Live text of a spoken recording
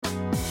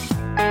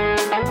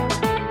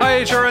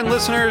HRN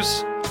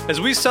listeners.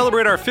 As we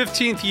celebrate our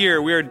 15th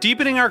year, we are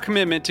deepening our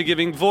commitment to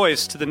giving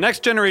voice to the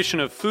next generation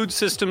of food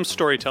systems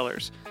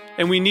storytellers,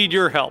 and we need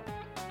your help.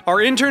 Our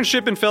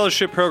internship and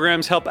fellowship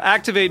programs help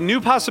activate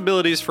new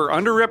possibilities for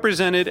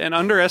underrepresented and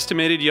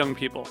underestimated young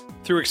people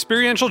through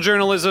experiential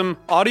journalism,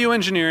 audio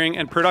engineering,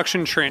 and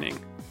production training.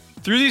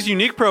 Through these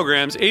unique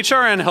programs,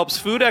 HRN helps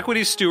food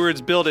equity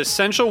stewards build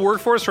essential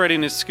workforce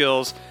readiness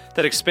skills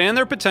that expand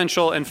their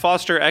potential and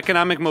foster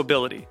economic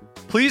mobility.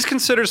 Please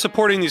consider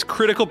supporting these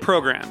critical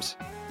programs.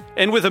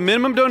 And with a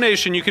minimum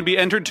donation, you can be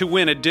entered to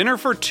win a dinner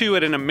for two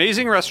at an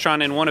amazing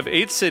restaurant in one of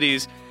 8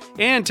 cities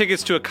and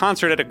tickets to a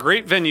concert at a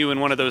great venue in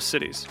one of those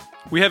cities.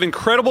 We have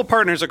incredible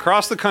partners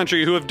across the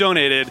country who have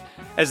donated,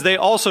 as they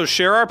also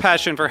share our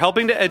passion for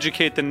helping to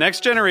educate the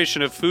next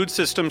generation of food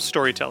systems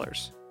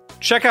storytellers.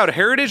 Check out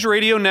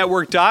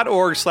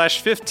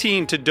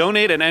heritageradionetwork.org/15 to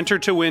donate and enter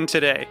to win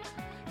today.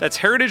 That's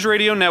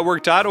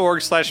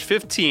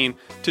heritageradionetwork.org/15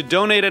 to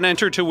donate and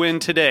enter to win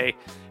today.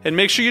 And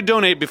make sure you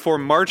donate before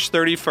March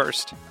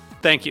 31st.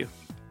 Thank you.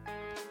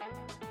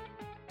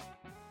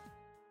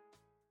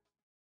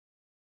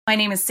 My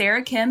name is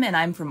Sarah Kim, and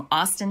I'm from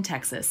Austin,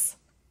 Texas.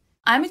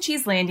 I'm a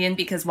Cheeselandian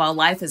because while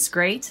life is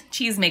great,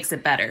 cheese makes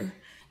it better.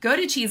 Go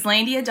to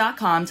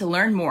cheeselandia.com to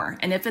learn more,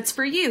 and if it's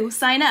for you,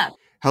 sign up.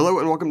 Hello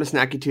and welcome to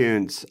Snacky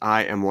Tunes.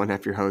 I am one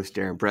half your host,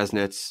 Darren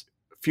Bresnitz.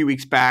 A few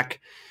weeks back,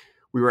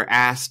 we were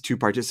asked to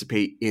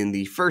participate in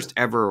the first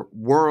ever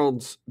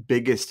world's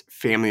biggest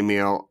family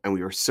meal, and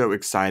we were so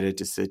excited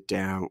to sit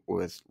down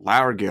with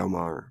Lara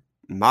Gilmore,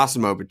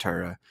 Massimo,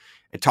 and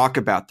talk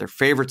about their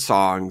favorite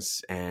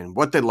songs and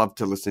what they love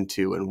to listen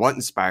to and what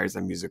inspires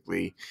them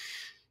musically.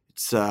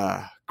 It's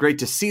great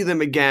to see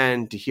them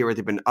again, to hear what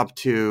they've been up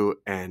to,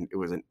 and it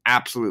was an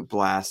absolute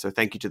blast. So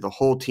thank you to the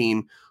whole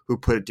team who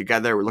put it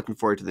together. We're looking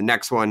forward to the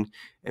next one.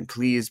 And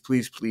please,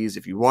 please, please,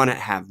 if you want to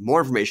have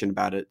more information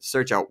about it,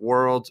 search out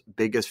World's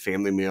Biggest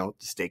Family Meal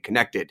to stay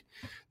connected.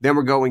 Then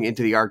we're going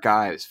into the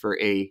archives for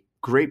a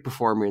great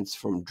performance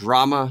from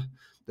Drama.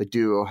 The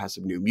duo has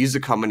some new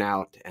music coming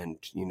out, and,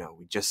 we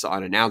just saw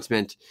an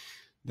announcement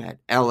that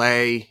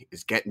LA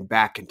is getting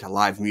back into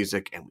live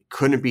music, and we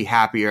couldn't be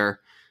happier.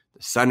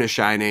 The sun is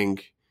shining.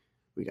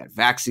 We got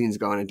vaccines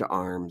going into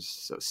arms.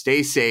 So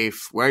stay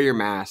safe, wear your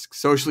mask,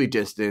 socially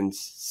distance,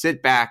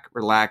 sit back,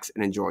 relax,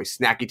 and enjoy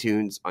Snacky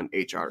Tunes on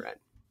HRN.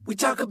 We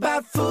talk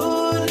about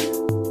food.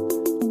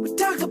 We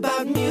talk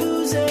about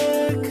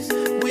music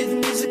with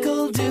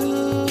musical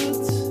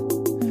dudes.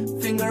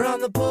 Finger on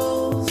the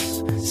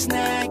pulse,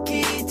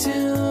 Snacky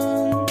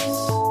Tunes.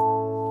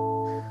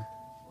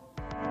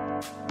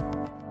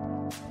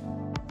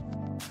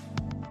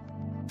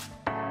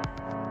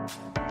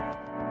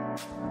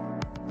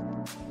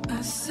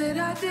 I said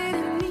I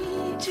didn't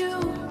need you.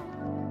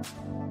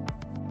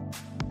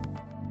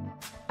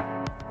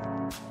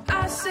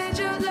 I said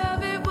your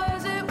love, it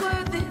wasn't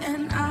worth it,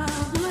 and I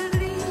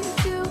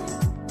believed you.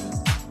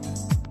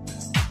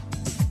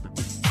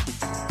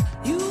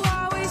 You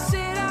always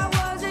said I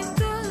wasn't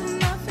good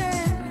enough,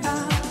 and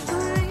I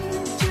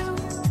believed you.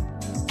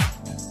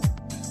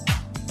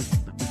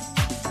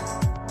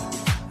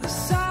 The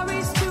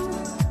sorry's too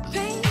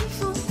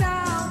painful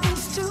now,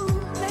 it's too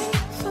late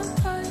for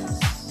us.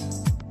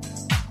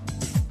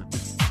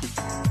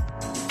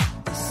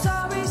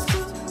 Sorry's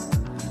too,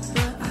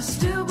 but I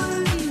still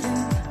believe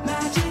in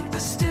magic. I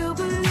still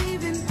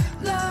believe in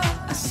love.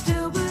 I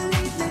still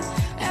believe that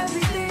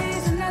every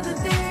day's another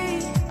day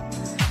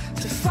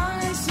to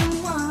find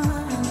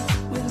someone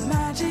with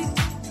magic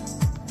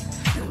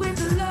and with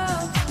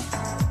love.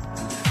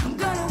 I'm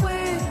gonna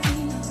wait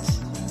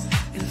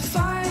and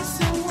find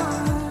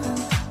someone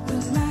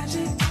with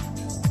magic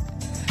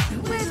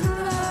and with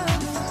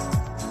love.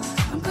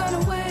 I'm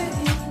gonna wait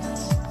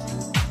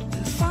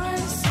and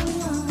find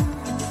someone.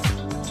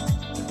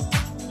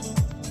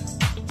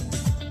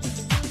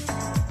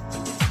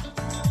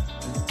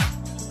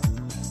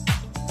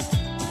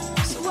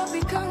 So what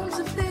becomes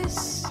of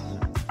this?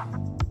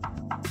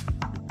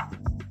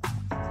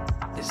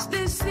 Is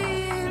this the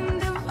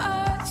end of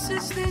us?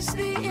 Is this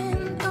the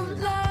end of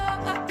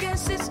love? I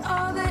guess it's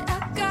all that I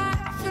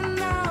got for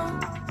now.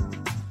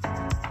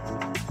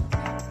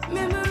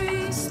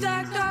 Memories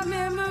stacked on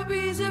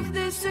memories of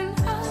this and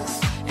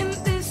us and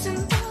this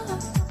and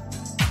love.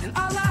 And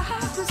all I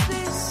have was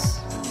this.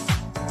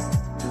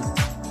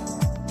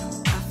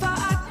 I thought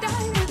I'd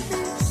die with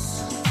this.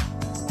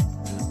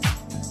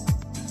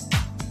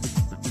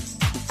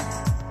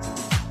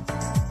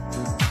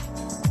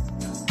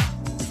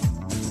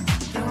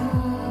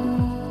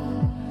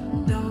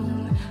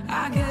 Don't,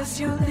 I guess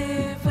you'll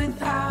live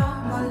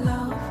without my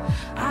love.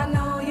 I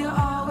know you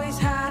always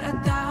had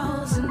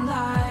 1,000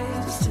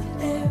 lives to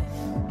live.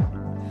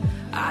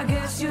 I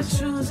guess you'll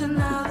choose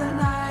another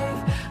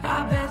life.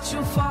 I bet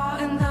you'll fall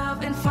in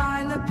love and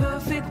find the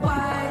perfect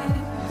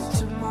wife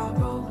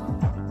tomorrow.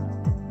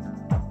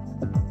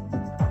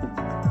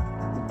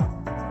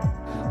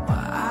 Well,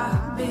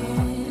 I've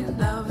been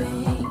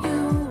loving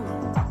you.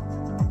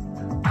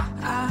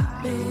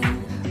 I've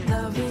been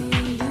loving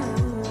you.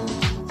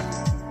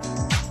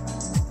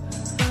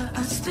 But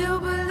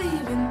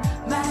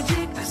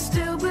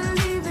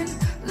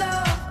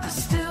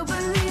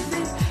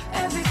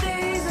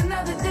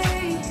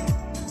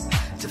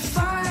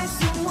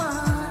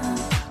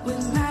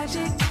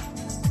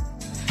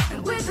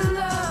And with the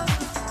love,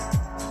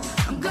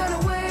 I'm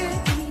gonna wait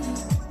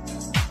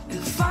and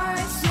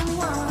find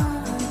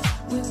someone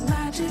with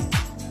magic.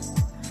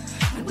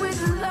 And with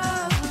the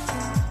love,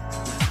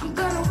 I'm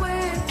gonna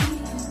wait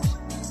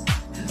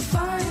and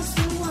find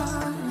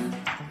someone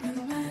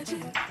with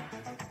magic.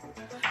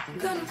 I'm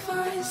gonna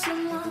find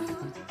someone.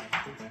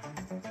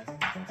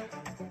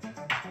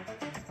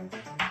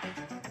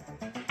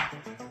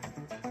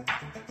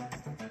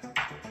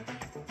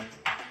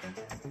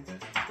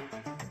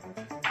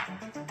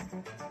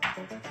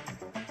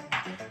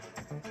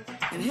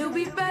 And he'll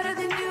be better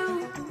than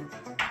you.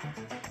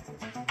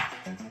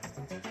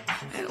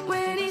 And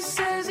when he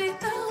says he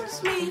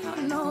loves me,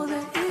 I know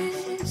that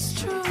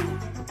it's true.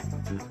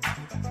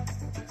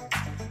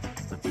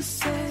 He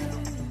said,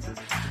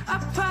 I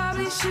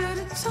probably should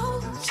have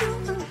told you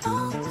a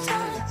long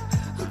time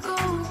ago.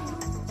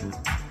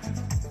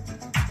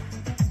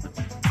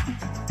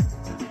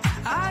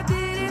 I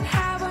didn't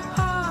have a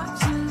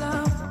heart to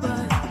love,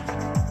 but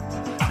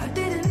I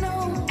didn't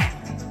know.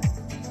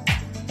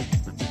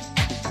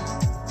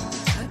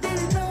 I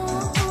didn't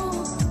know,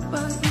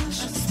 but I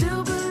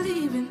still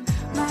believe in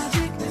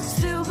magic. I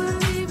still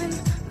believe in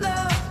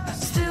love. I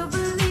still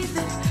believe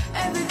that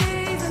every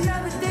day's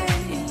another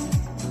day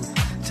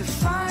to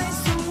find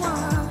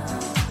someone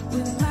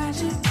with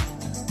magic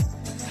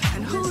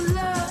and who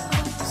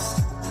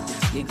loves.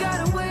 You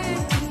gotta wait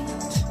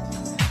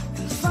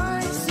and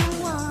find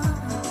someone.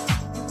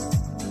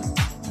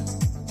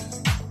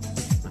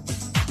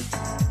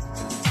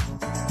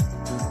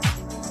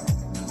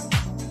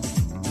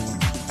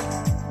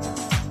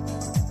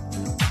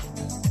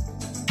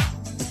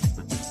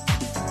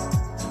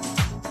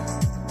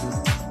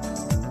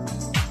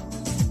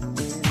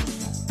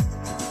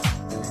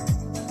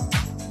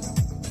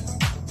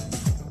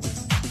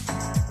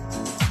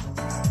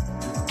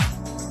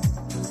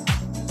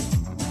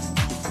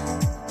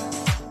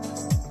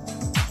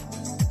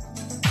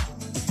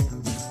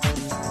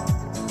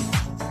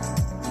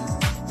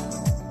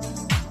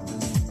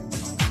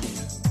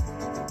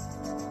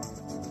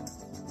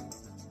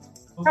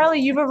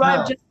 Charlie, you've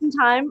arrived just in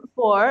time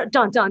for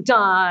dun dun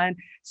dun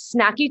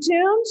snacky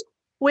tunes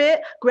with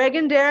Greg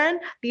and Darren.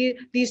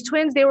 These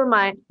twins, they were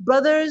my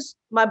brothers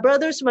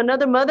from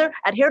another mother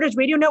at Heritage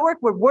Radio Network,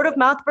 where word of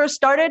mouth first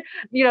started.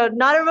 You know,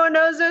 not everyone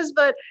knows this,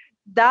 but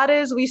that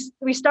is,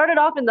 we started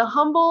off in the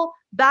humble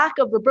back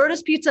of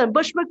Roberta's Pizza in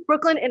Bushwick,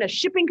 Brooklyn, in a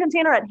shipping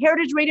container at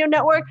Heritage Radio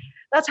Network.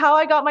 That's how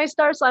I got my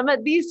start. So I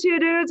met these two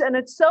dudes, and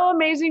it's so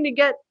amazing to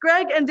get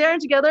Greg and Darren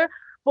together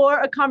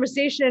for a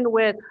conversation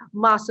with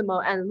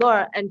Massimo and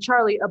Lara and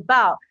Charlie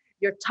about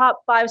your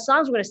top 5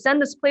 songs. We're going to send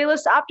this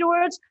playlist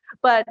afterwards,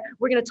 but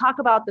we're going to talk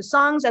about the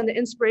songs and the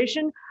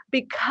inspiration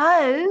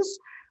because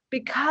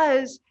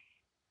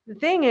the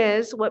thing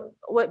is, what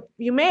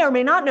you may or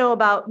may not know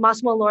about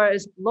Massimo and Lara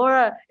is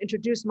Lara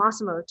introduced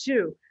Massimo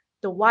to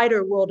the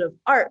wider world of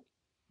art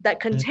that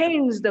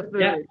contains the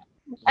food.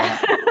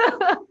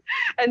 Yeah.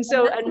 and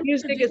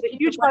music is a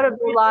huge part of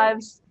their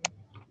lives.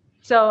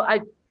 So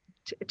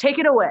take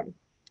it away.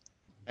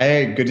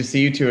 Hey, good to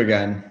see you two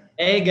again.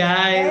 Hey,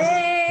 guys.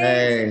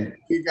 Hey,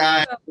 you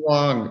guys.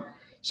 Long.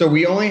 So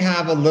we only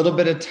have a little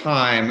bit of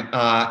time,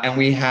 and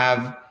we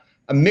have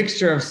a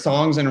mixture of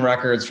songs and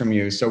records from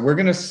you. So we're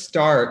going to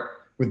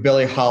start with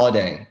Billie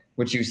Holiday,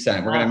 which you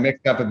sent. We're going to mix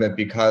up a bit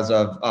because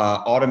of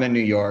Autumn in New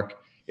York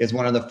is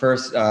one of the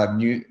first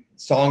new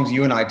songs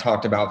you and I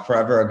talked about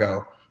forever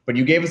ago, but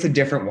you gave us a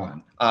different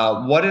one.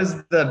 What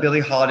is the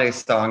Billie Holiday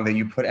song that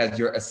you put as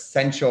your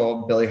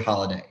essential Billie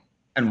Holiday?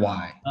 And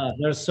why?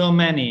 There's so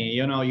many,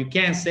 you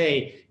can't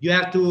say, we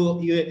have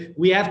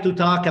to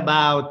talk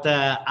about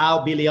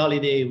how Billie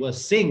Holiday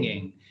was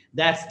singing.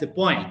 That's the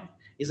point.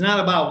 It's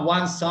not about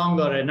one song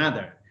or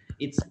another.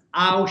 It's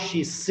how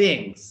she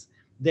sings,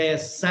 the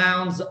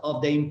sounds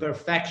of the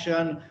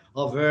imperfection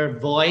of her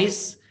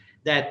voice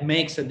that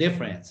makes a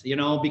difference,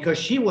 because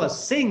she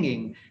was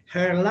singing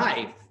her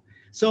life.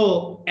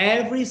 So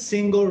every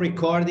single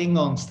recording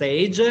on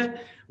stage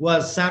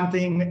was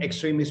something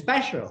extremely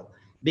special.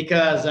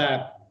 Because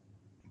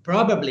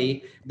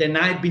probably the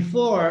night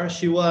before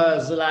she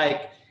was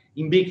like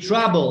in big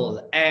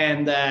trouble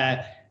and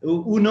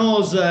who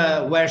knows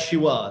where she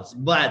was.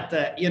 But,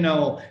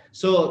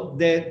 so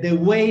the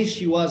way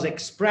she was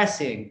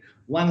expressing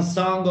one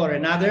song or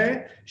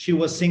another, she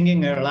was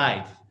singing her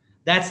life.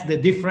 That's the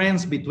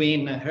difference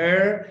between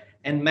her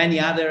and many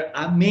other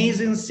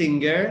amazing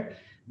singers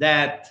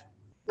that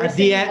at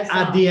the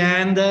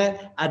end,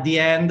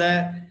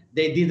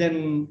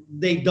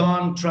 they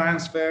don't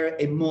transfer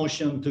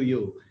emotion to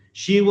you.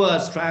 She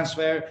was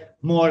transfer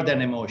more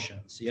than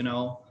emotions,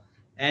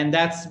 and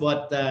that's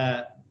what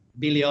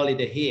Billie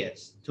Holiday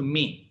is to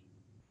me.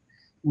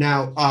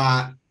 Now,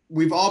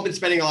 we've all been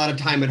spending a lot of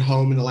time at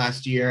home in the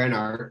last year, and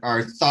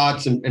our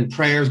thoughts and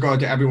prayers go out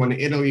to everyone in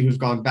Italy who's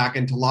gone back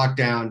into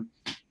lockdown.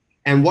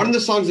 And one of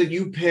the songs that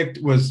you picked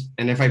was,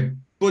 and if I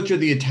butcher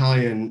the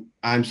Italian,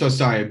 I'm so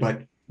sorry,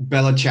 but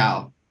Bella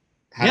Ciao.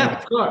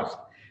 Of course.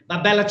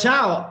 But Bella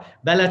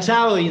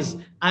Ciao is,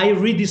 I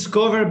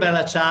rediscovered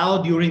Bella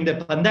Ciao during the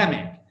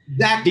pandemic.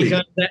 Exactly.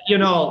 Because,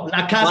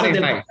 La Casa Money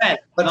del heist. Papel.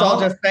 Let's no? all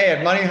just say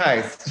it. Money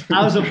heist.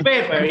 House of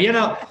Paper,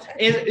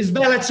 is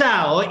Bella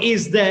Ciao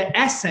is the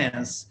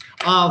essence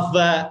of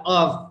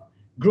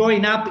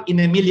growing up in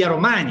Emilia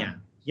Romagna.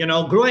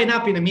 Growing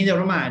up in Emilia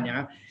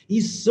Romagna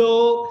is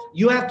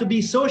you have to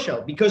be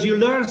social because you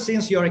learn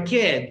since you're a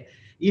kid.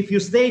 If you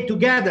stay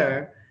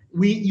together,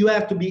 you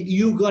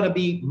gotta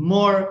be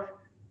more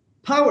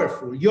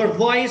powerful. Your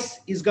voice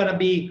is gonna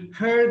be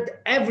heard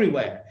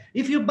everywhere.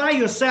 If you're by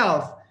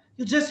yourself,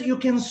 you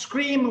can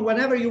scream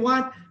whenever you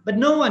want, but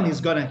no one is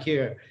gonna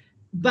hear.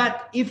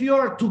 But if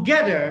you're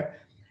together,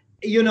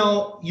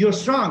 you're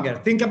stronger.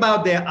 Think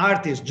about the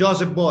artist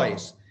Joseph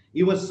Beuys.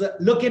 He was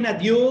looking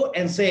at you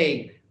and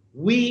saying,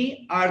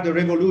 "We are the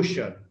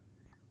revolution.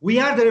 We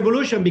are the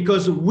revolution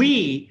because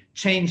we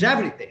change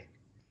everything."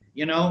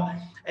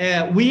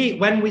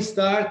 When we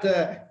start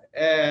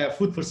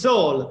Food for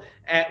Soul,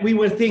 we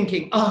were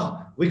thinking, "Oh,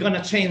 we're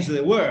gonna change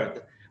the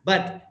world."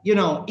 But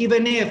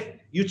even if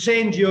you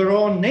change your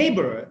own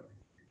neighborhood,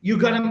 you're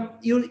gonna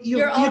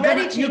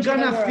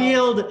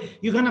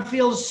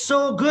feel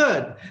so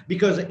good,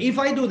 because if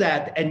I do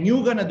that and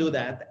you're gonna do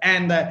that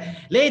and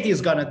Lady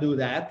is gonna do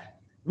that,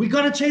 we're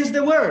gonna change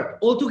the world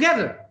all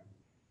together.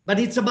 But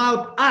it's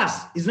about us.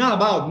 It's not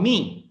about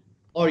me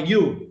or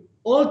you.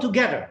 All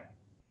together.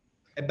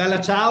 A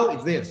Bella Ciao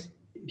is this.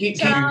 You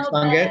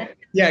sung it.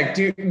 Yeah,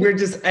 dude,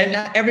 and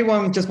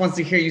everyone just wants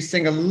to hear you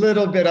sing a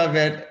little bit of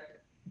it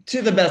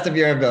to the best of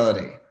your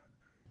ability.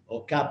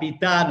 Oh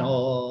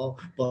capitano,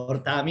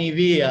 portami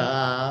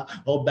via.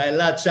 Oh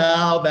bella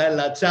ciao,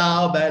 bella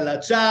ciao, bella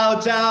ciao,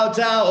 ciao,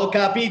 ciao. Oh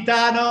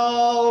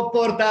capitano,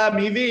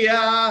 portami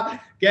via,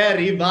 che è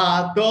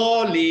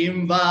arrivato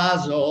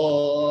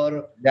l'invasor.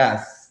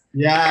 Yes.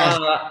 Yes.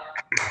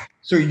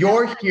 So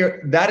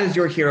that is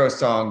your hero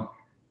song.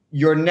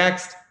 Your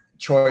next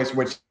choice,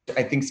 which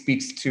I think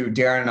speaks to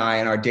Darren and I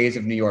in our days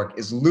of New York,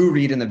 is Lou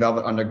Reed and the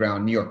Velvet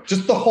Underground, New York.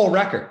 Just the whole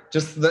record.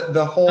 Just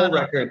the whole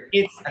record.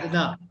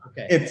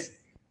 Okay.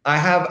 I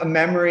have a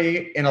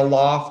memory in a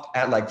loft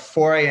at like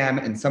 4 a.m.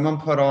 and someone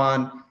put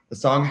on the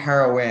song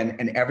Heroin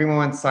and everyone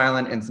went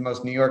silent, and it's the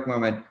most New York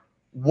moment.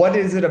 What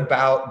is it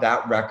about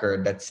that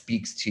record that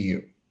speaks to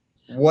you?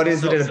 What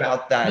is it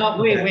about that? No,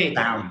 wait.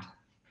 Sound?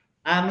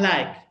 I'm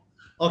like,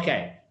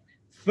 okay,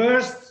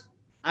 first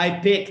I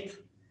picked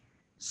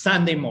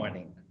Sunday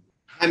Morning.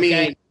 I mean,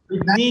 Okay?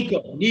 With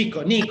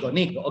Nico.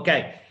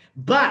 Okay.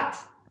 But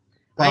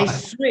I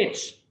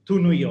switched to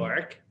New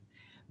York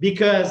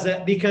because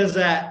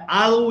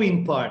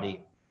Halloween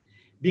party.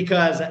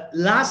 Because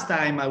last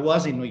time I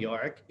was in New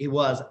York, it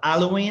was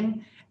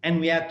Halloween, and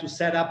we had to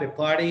set up a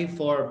party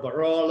for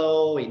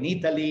Barolo in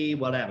Italy,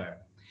 whatever.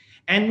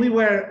 And we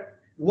were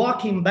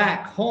walking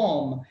back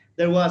home.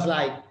 There was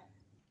like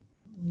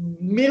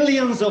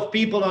millions of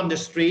people on the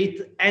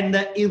street, and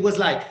it was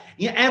like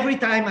every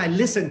time I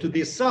listened to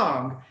this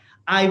song,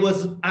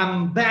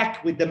 I'm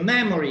back with the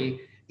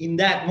memory in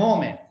that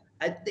moment,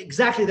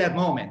 exactly that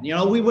moment.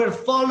 We were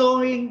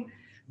following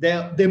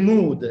the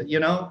mood,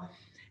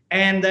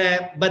 and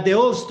but the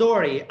whole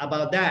story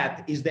about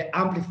that is the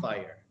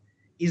amplifier,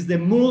 is the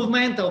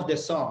movement of the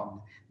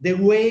song, the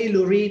way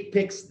Lou Reed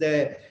picks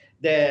the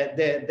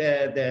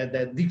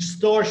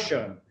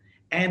distortion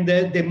and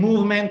the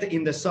movement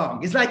in the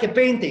song. It's like a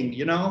painting,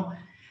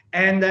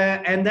 and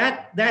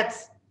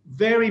that's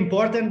very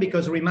important,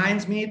 because it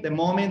reminds me the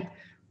moment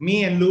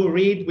me and Lou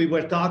Reed, we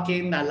were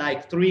talking at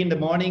like 3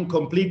 a.m,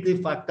 completely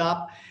fucked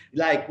up,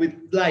 with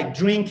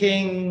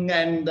drinking,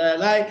 and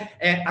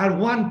at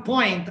one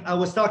point I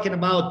was talking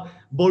about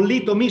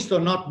bollito misto,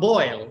 not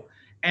boil,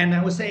 and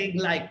I was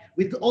saying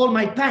with all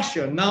my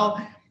passion, no,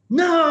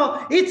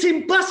 it's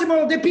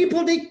impossible. The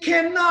people, they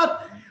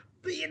cannot,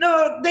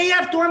 they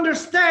have to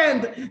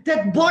understand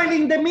that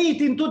boiling the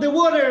meat into the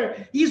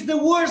water is the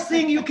worst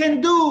thing you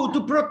can do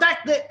to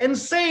protect and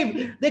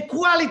save the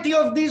quality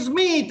of this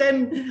meat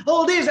and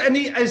all this. And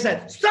I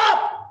said,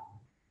 stop.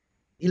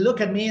 He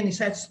looked at me and he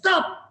said,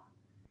 stop.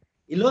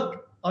 He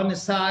looked on the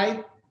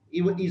side.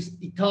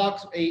 He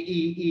talks.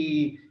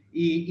 He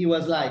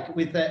was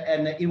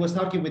and he was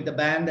talking with the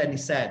band, and he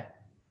said,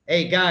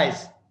 hey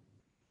guys,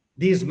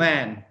 this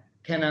man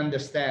can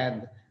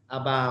understand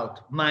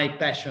about my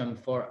passion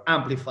for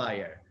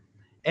amplifier,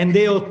 and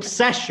the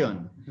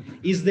obsession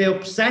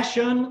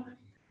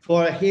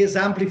for his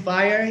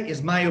amplifier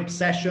is my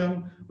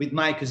obsession with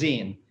my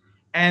cuisine.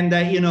 And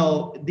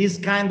this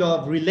kind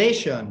of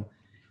relation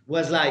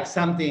was like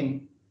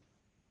something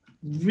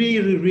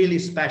really, really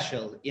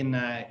special in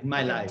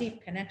my life.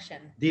 Deep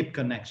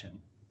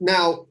connection.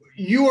 Now,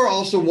 you are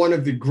also one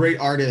of the great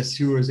artists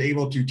who was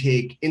able to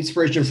take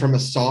inspiration from a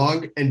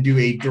song and do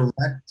a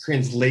direct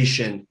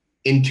translation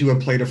into a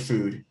plate of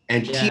food.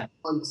 And keep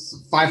on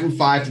 5 from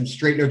 5 from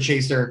Straight No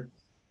Chaser.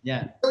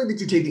 Yeah. Not only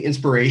did you take the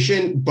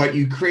inspiration, but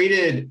you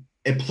created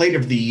a plate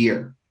of the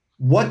year.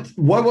 What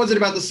was it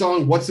about the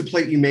song? What's the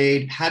plate you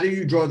made? How do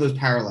you draw those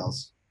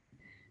parallels?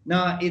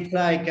 No, it's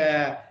like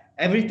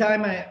every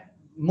time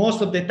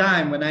most of the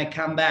time when I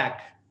come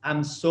back,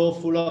 I'm so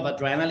full of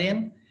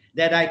adrenaline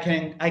that I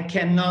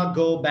cannot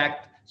go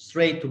back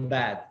straight to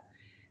bed.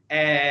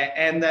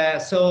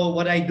 So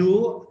what I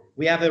do,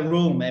 we have a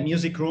room, a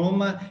music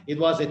room. It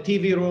was a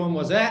TV room,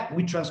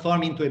 we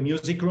transform into a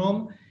music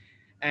room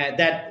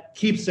that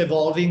keeps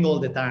evolving all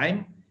the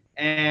time.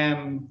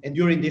 And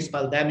during this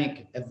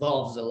pandemic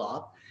evolved a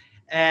lot.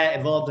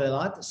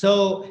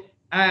 So,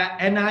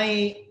 and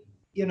I,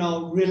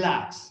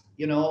 relax,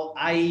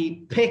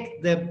 I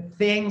pick the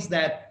things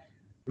that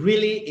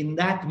really in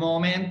that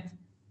moment,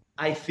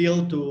 I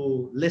feel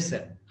to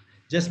listen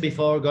just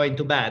before going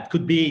to bed.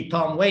 Could be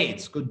Tom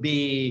Waits, could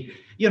be,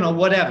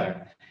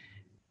 whatever.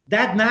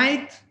 That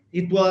night,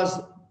 it was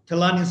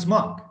Thelonious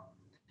Monk.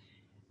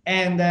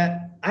 And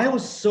I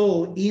was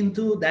so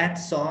into that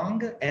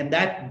song and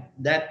that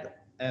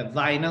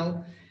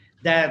vinyl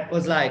that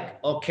was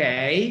like,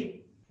 okay.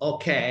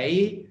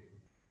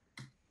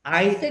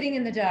 Sitting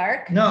in the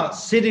dark. No,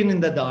 sitting in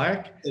the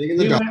dark.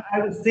 I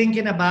was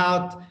thinking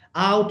about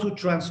how to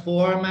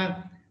transform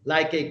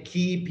like a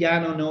key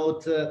piano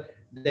note,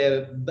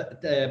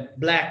 the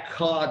black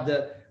cod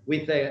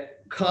with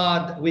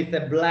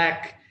a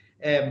black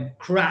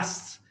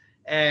crust.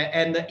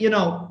 And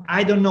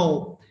I don't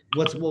know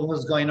what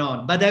was going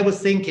on, but I was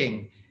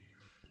thinking,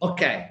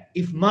 okay,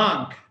 if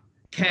Monk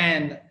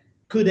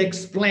could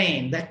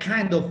explain that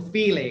kind of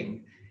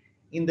feeling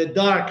in the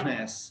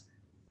darkness,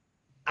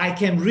 I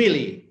can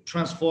really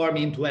transform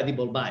into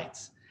edible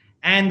bites.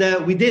 And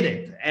we did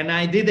it. And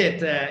I did it,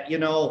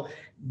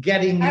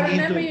 getting I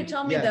remember you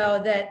told me, though,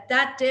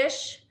 that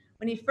dish,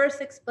 when he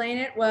first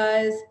explained it,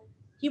 was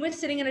he was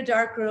sitting in a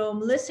dark room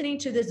listening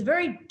to this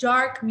very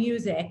dark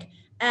music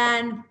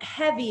and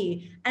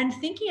heavy and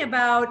thinking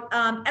about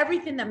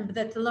everything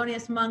that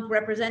Thelonious Monk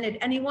represented.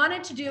 And he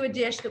wanted to do a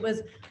dish that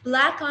was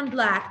black on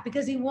black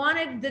because he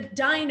wanted the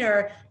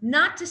diner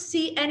not to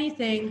see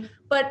anything,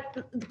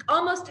 but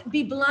almost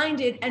be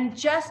blinded and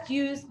just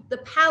use the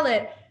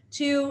palate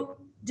to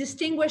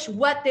distinguish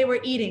what they were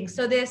eating.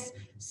 So this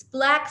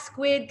black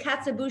squid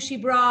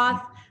katsuobushi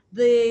broth,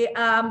 the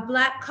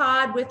black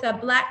cod with a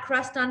black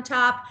crust on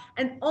top,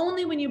 and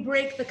only when you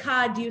break the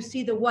cod do you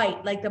see the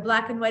white, like the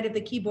black and white of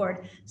the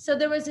keyboard. So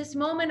there was this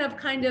moment of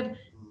kind of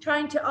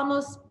trying to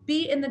almost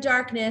be in the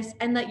darkness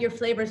and let your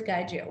flavors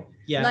guide you.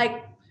 Yeah.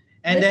 Like,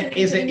 and that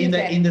is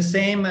in the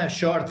same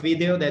short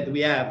video that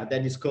we have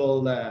that is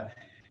called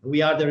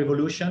 "We Are the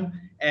Revolution."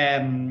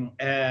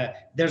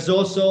 There's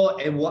also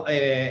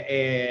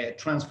a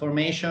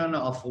transformation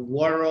of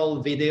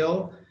world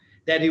video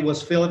that he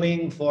was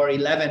filming for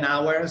 11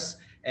 hours.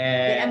 The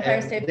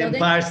Empire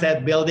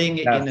State Building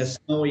Yes. in a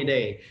snowy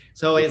day.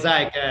 So it's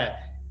like,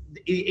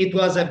 it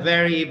was a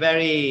very,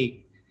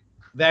 very,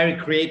 very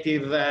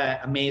creative,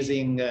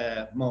 amazing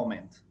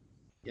moment,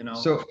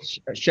 So,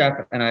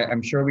 Chef, and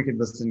I'm sure we could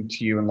listen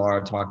to you and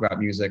Lara talk about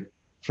music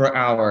for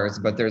hours,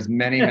 but there's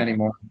many, many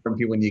more from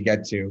people we need to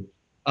get to.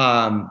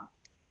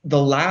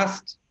 The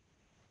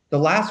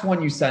last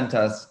one you sent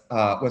us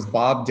was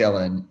Bob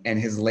Dylan and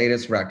his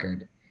latest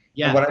record.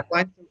 Yeah. And what I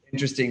find so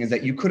interesting is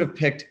that you could have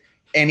picked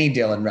any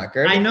Dylan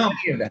record. I know.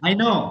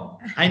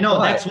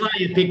 That's why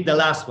you picked the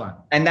last one.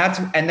 And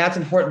that's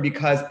important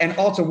because, and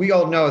also we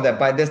all know that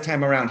by this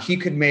time around, he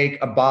could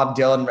make a Bob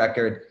Dylan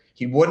record.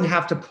 He wouldn't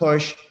have to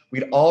push.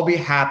 We'd all be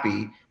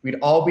happy. We'd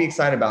all be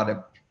excited about it.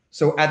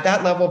 So at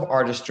that level of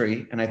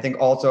artistry, and I think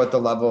also at the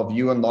level of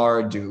you and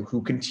Lara do,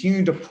 who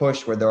continue to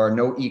push where there are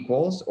no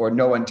equals or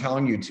no one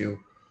telling you to,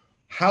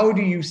 how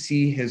do you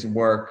see his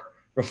work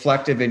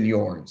reflective in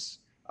yours?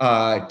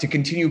 To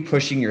continue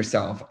pushing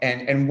yourself?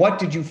 And what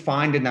did you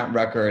find in that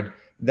record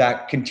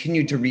that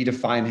continued to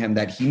redefine him,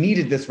 that he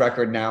needed this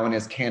record now in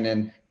his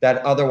canon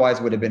that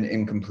otherwise would have been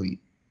incomplete?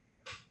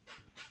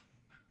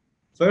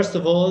 First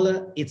of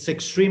all, it's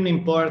extremely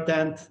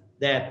important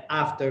that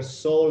after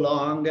so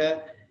long,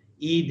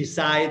 he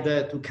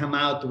decided to come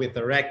out with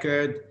a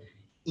record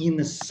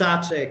in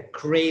such a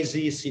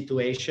crazy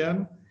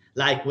situation,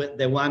 like with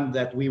the one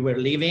that we were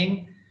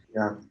living.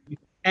 Yeah.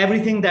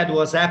 Everything that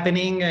was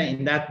happening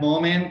in that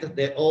moment,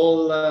 the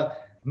whole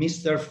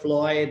Mr.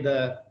 Floyd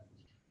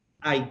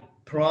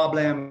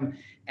problem,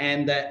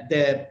 and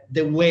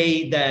the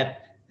way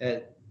that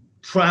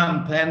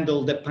Trump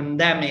handled the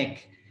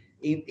pandemic,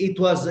 it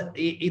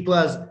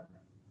was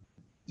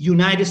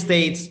United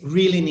States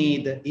really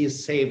need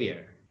his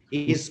savior,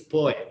 his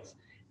poet,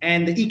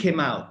 and he came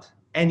out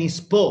and he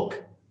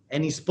spoke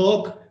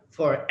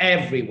for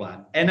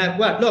everyone. And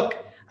look,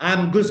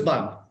 I'm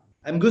goosebump.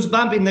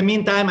 In the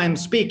meantime, I'm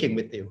speaking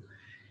with you.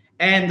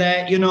 And,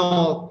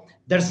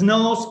 there's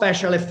no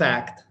special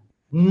effect,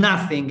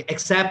 nothing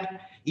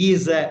except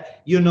his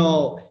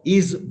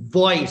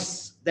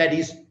voice that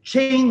is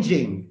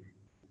changing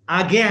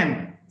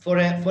again for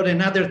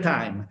another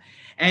time.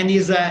 And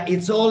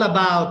it's all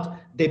about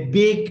the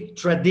big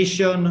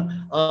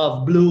tradition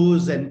of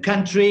blues and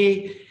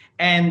country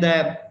and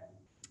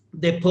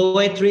the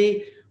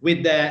poetry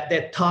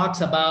that talks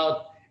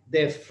about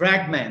the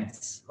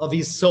fragments of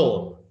his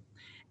soul.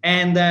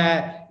 And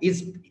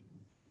it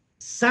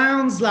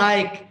sounds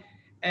like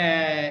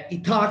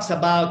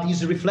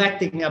he's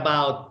reflecting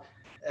about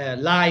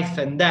life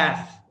and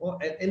death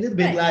a little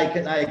bit like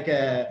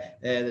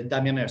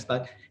Damien Hirst,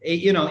 but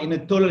in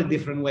a totally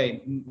different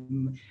way.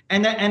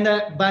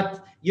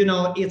 But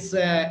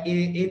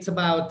it's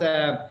about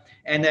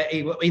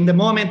in the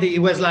moment it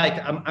was like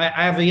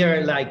I have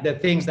here like the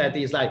things that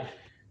is like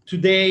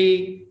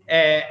today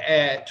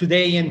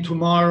and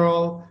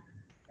tomorrow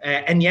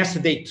and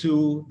yesterday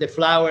too. The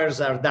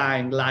flowers are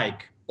dying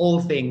like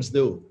all things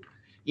do,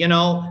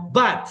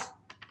 But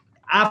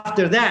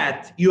after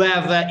that, you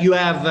have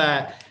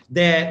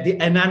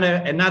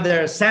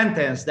another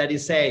sentence that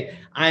is say,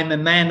 I'm a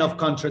man of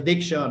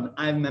contradiction.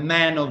 I'm a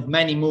man of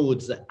many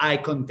moods. I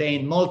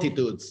contain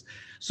multitudes.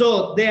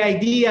 So the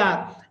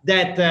idea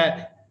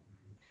that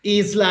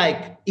is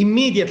like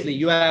immediately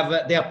you have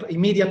the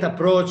immediate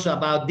approach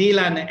about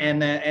Dylan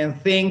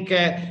and think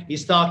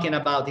he's talking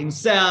about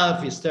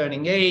himself, he's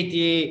turning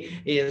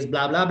 80, is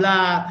blah, blah,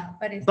 blah.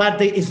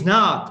 But it's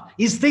not.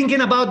 He's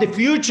thinking about the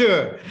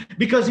future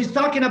because he's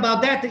talking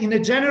about that in a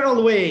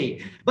general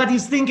way. But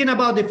he's thinking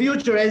about the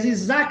future as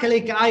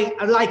exactly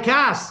like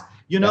us.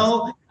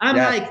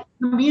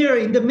 I'm here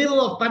in the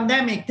middle of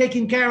pandemic,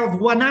 taking care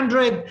of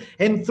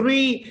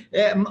 103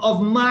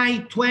 of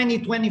my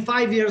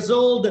 25 years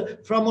old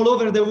from all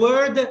over the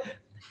world.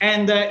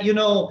 And,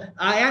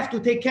 I have to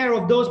take care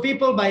of those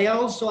people, but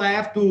also I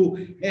have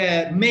to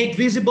make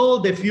visible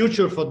the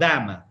future for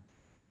them.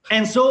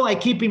 And so I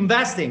keep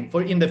investing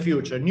in the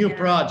future, new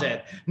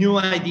project, new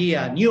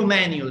idea, new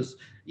menus.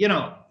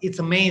 It's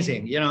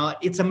amazing.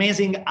 It's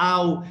amazing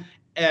how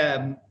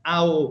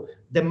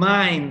the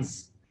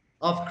minds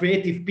of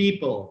creative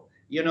people,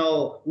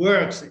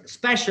 works,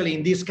 especially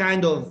in this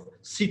kind of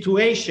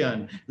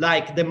situation,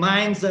 like the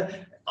minds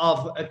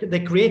of the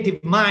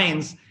creative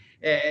minds.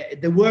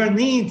 The world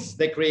needs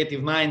the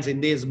creative minds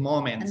in these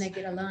moments, and they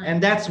get aligned.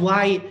 And that's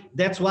why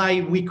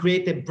we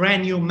create a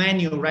brand new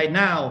menu right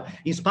now,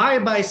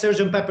 inspired by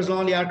Sgt. Pepper's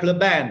Lonely Hearts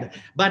Club Band,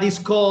 but it's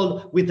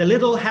called With a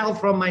Little Help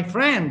from My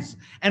Friends.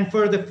 And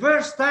for the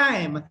first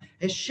time,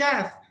 a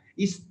chef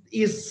is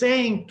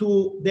saying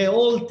to the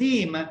whole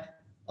team,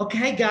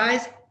 okay,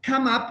 guys,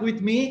 come up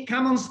with me,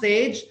 come on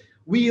stage.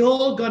 We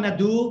all gonna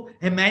do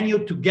a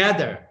menu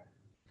together.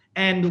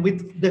 And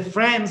with the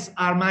friends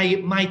are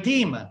my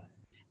team.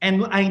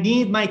 And I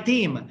need my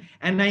team.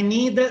 And I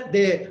need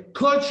the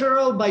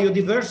cultural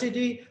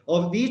biodiversity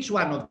of each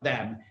one of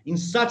them in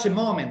such a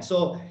moment.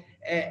 So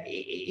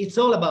it's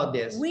all about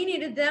this. We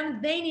needed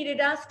them. They needed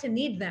us to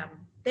need them.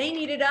 They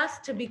needed us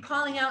to be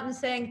calling out and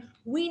saying,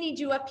 we need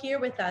you up here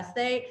with us.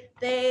 They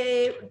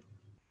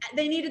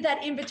needed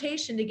that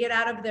invitation to get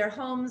out of their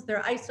homes,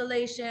 their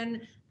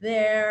isolation,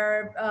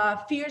 their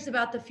fears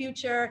about the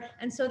future.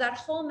 And so that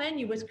whole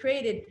menu was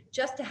created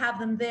just to have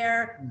them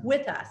there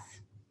with us.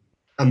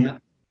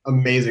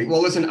 Amazing.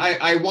 Well, listen,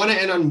 I want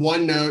to end on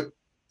one note,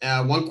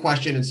 one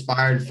question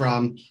inspired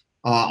from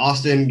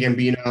Austin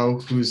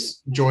Gambino,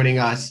 who's joining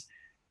us.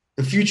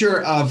 The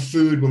future of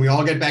food, when we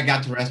all get back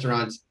out to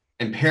restaurants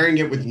and pairing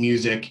it with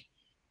music,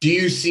 do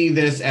you see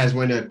this as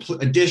when a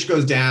dish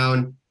goes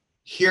down,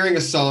 hearing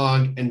a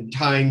song and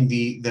tying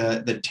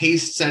the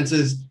taste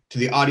senses to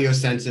the audio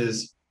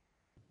senses?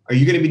 Are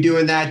you going to be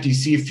doing that? Do you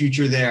see a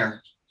future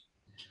there?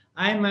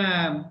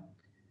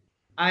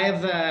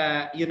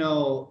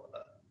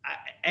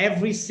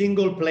 Every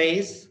single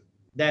place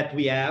that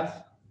we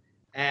have,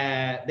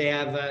 they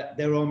have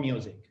their own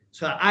music.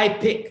 So I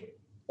pick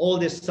all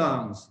the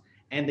songs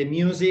and the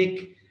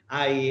music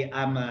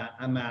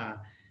that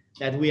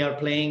we are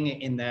playing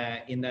in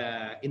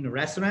the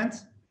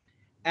restaurants.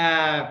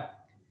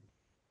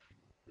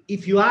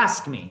 If you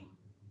ask me,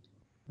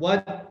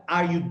 what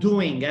are you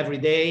doing every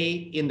day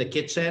in the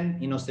kitchen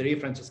in Osteria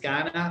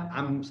Francescana?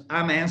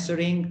 I'm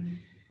answering,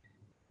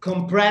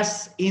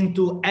 compress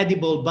into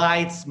edible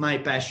bites my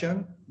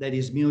passion, that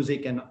is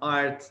music and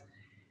art,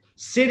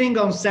 sitting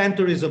on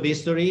centuries of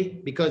history,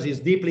 because it's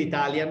deeply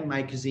Italian,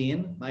 my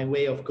cuisine, my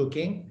way of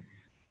cooking,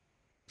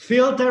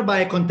 filtered by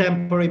a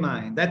contemporary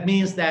mind. That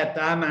means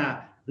that I'm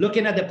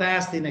looking at the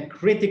past in a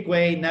critic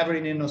way, never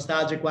in a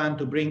nostalgic one,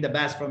 to bring the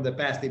best from the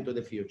past into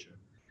the future.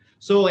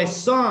 So a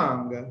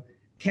song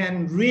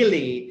can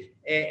really,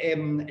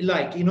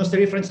 like in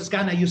Osteria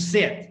Francescana, you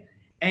sit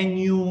and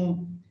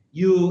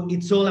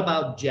it's all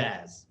about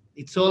jazz.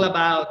 It's all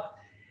about,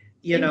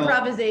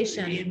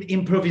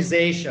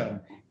 improvisation.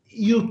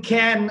 You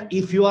can,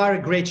 if you are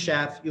a great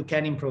chef, you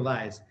can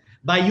improvise,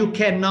 but you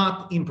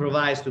cannot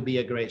improvise to be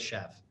a great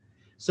chef.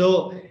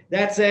 So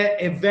that's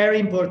a very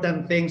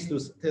important thing to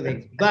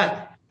think.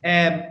 But,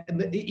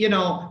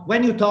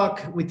 when you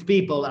talk with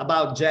people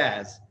about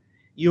jazz,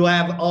 you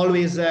have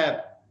always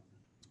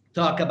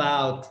talk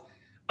about,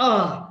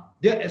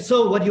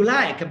 so what you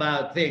like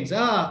about things?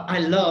 I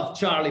love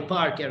Charlie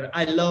Parker.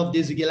 I love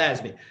Dizzy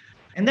Gillespie.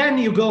 And then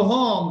you go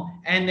home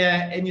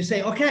and you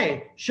say,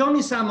 okay, show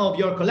me some of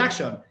your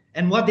collection.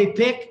 And what they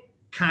pick,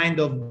 Kind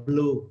of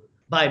Blue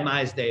by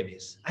Miles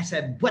Davis. I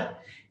said, what?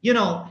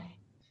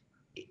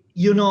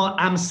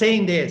 I'm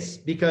saying this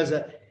because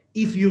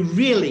if you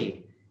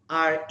really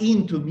are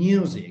into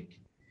music,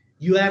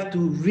 you have to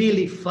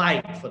really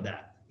fight for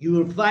that. You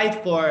will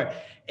fight for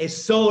a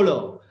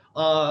solo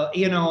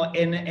in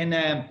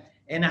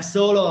a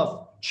solo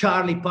of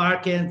Charlie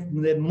Parker,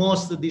 the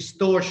most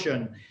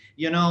distortion,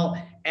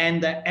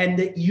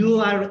 and you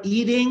are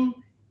eating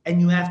and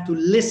you have to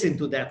listen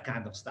to that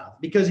kind of stuff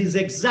because it's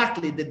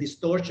exactly the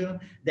distortion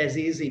that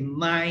is in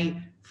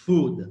my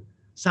food.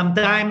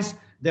 Sometimes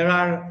there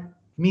are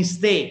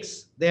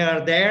mistakes. They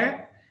are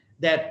there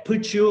that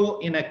put you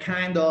in a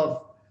kind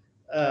of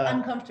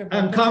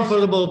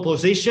uncomfortable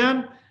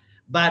position,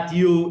 but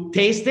you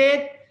taste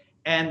it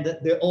and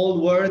the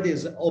old world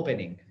is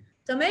opening.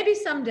 So maybe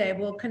someday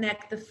we'll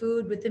connect the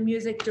food with the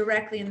music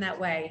directly in that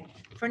way.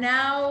 For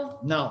now,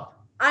 no.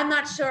 I'm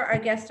not sure our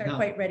guests are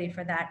quite ready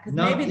for that because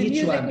Not maybe the each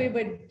music one. we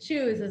would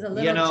choose is a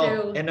little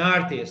too. An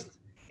artist,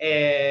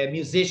 a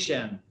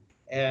musician,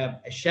 a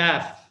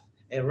chef,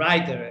 a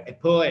writer, a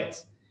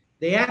poet.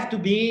 They have to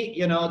be,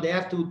 they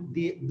have to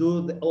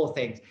do all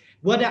things.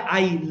 What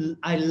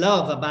I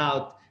love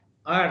about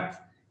art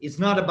is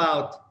not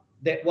about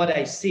what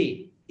I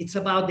see. It's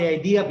about the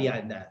idea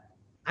behind that.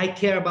 I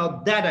care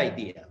about that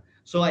idea.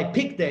 So I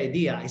pick the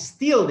idea, I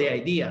steal the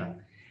idea,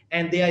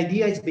 and the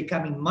idea is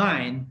becoming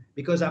mine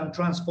because I'm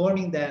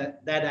transforming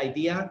that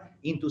idea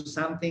into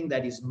something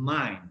that is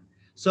mine.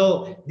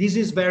 So this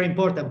is very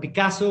important.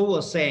 Picasso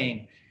was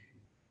saying,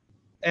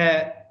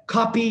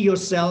 copy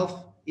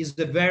yourself is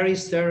a very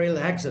sterile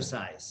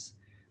exercise.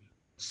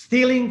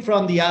 Stealing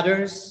from the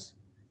others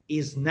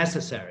is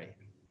necessary.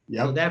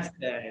 Yep. So that's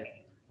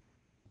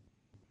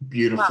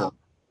beautiful. Wow.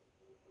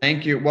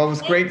 Thank you. Well, it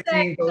was great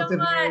seeing so both of you.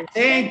 much.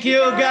 Thank you,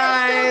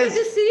 guys. So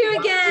good to see you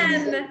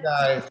again.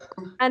 Guys.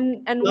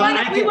 And I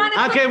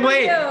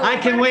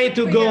can wait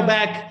to go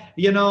back,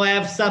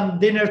 have some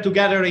dinner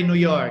together in New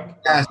York.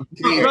 Yes,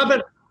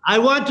 Robert, I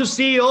want to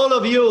see all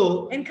of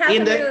you In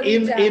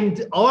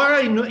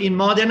in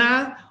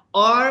Modena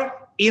or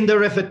in the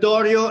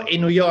Refettorio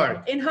in New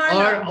York In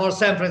Harlem. or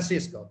San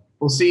Francisco.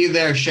 We'll see you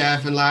there,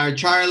 Chef and Lara.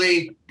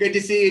 Charlie, good to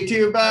see you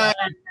too. Bye.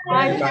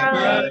 Bye,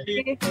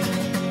 Charlie.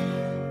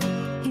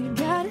 You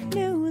got a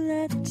new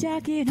leather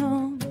jacket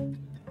on.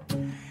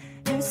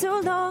 And so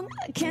long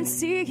I can't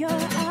see your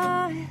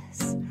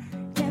eyes.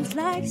 Dance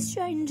like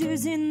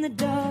strangers in the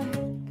dark.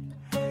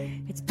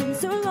 It's been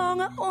so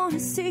long I wanna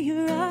see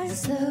your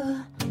eyes.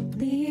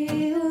 Slowly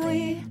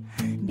we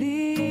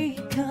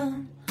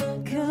become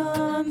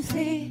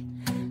completely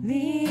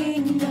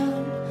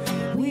numb.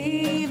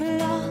 We've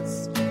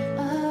lost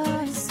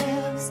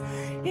ourselves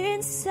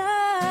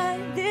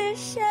inside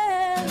this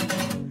shell.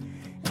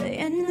 At the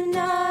end of the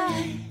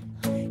night,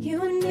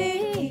 you and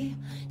me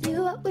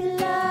do what we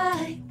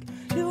like,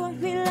 do what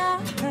we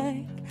like.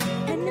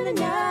 End of the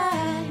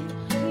night,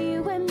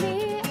 you and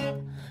me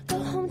go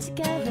home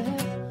together,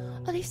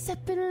 or leave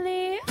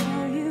separately.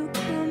 Are you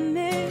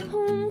coming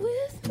home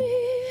with me?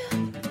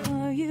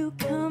 Are you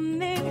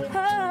coming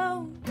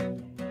home?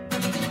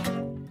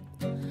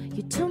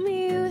 You told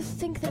me you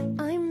think that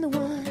I'm the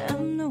one.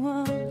 I'm the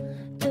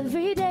one.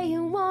 Every day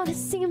you wanna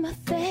see my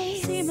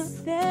face. See my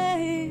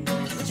face.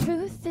 The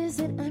truth is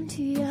that I'm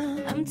too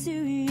young. I'm too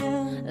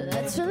young.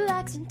 Let's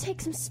relax and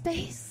take some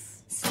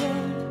space.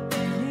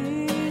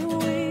 Slowly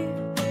we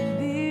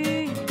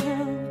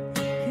become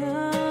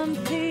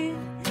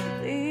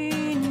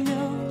completely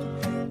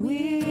numb.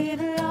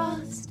 We've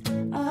lost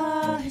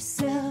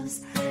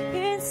ourselves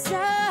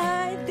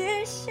inside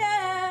this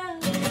shell.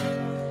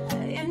 At the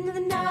end of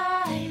the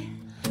night,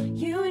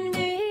 you and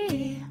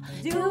me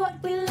do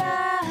what we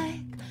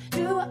like,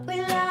 do what we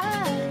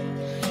like.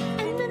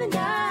 End of the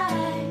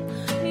night,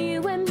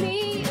 you and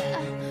me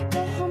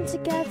go home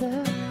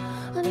together,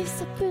 or leave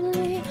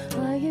separately.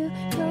 Are you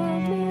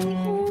coming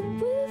home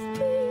with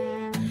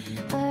me?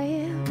 Are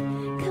you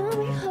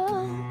coming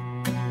home?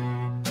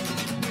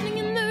 Running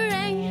in the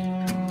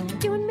rain,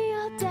 you and me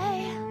all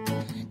day.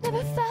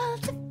 Never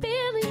felt a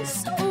feeling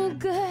so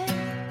good.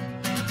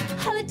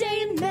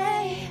 Holiday in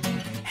May,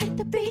 hit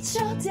the beach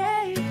all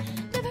day.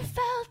 Never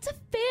felt a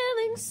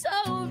feeling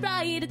so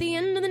right. At the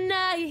end of the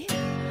night,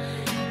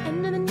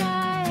 end of the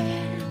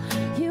night,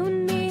 you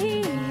and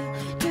me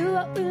do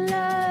what we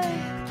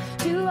like,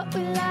 do what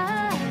we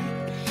like.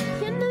 At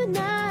the end of the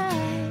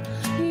night,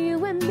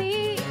 you and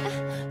me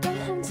go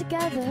home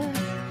together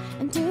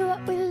and do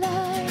what we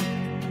like.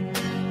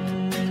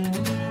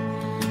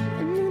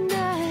 End of the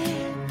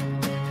night,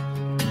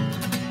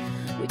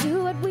 we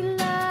do what we like.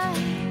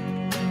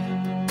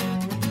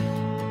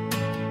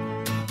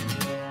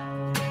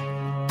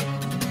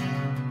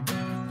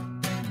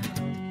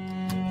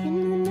 End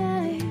of the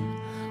night,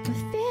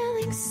 we're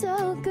feeling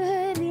so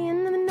good. At the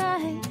end of the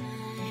night,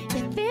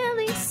 you're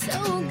feeling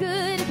so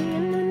good. At the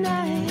end of the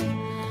night,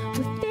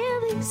 we're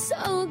feeling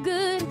so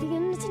good. At the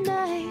end of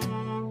tonight,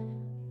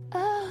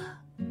 oh,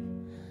 at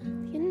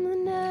the end of the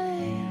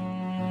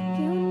night,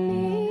 you and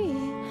me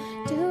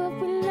do what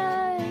we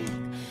like,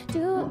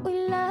 do what we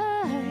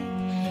like.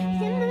 At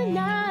the end of the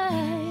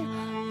night,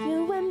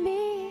 you and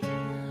me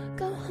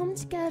go home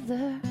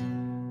together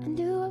and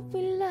do what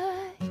we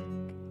like.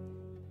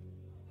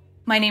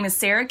 My name is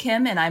Sarah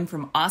Kim, and I'm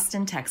from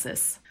Austin,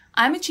 Texas.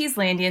 I'm a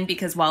Cheeselandian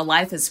because while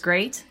life is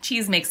great,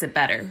 cheese makes it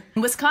better.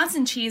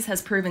 Wisconsin cheese has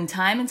proven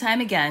time and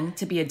time again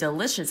to be a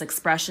delicious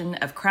expression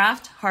of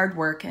craft, hard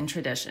work, and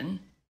tradition.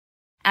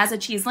 As a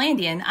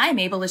Cheeselandian, I am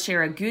able to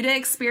share a Gouda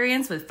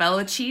experience with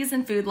fellow cheese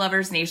and food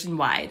lovers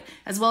nationwide,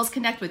 as well as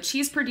connect with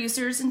cheese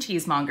producers and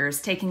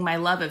cheesemongers, taking my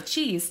love of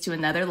cheese to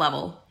another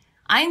level.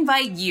 I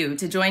invite you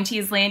to join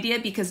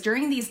Cheeselandia because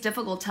during these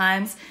difficult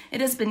times,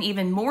 it has been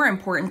even more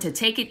important to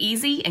take it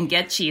easy and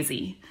get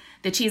cheesy.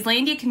 The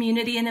Cheeselandia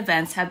community and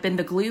events have been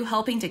the glue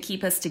helping to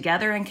keep us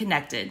together and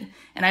connected,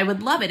 and I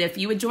would love it if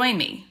you would join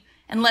me.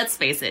 And let's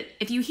face it,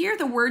 if you hear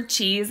the word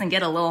cheese and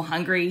get a little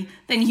hungry,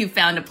 then you've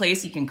found a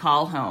place you can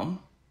call home.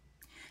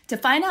 To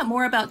find out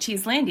more about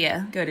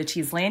Cheeselandia, go to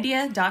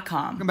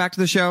cheeselandia.com. Welcome back to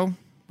the show.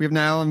 We have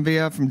Niall and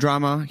Via from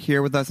Drama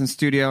here with us in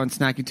studio and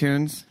Snacky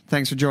Tunes.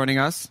 Thanks for joining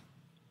us.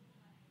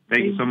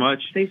 Thank you so much.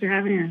 Thanks for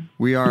having us.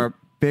 We are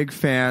big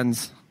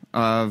fans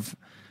of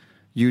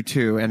you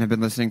two and have been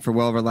listening for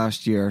well over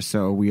last year,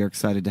 so we are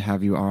excited to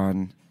have you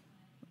on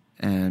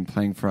and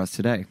playing for us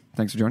today.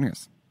 Thanks for joining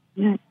us.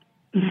 Yeah.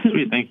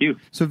 Sweet, thank you.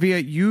 So, Via,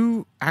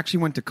 you actually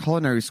went to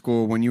culinary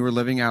school when you were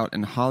living out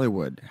in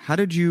Hollywood. How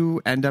did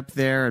you end up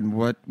there, and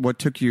what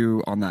took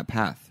you on that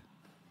path?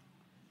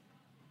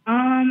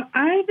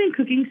 I've been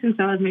cooking since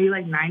I was maybe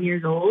like 9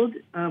 years old.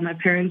 My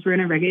parents were in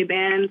a reggae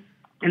band,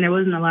 and there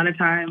wasn't a lot of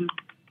time,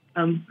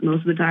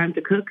 most of the time,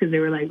 to cook because they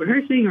were like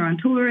rehearsing or on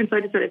tour, and so I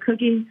just started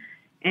cooking.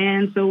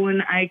 And so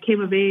when I came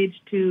of age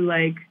to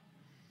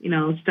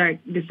start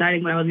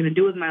deciding what I was going to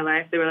do with my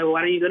life, they were like, well,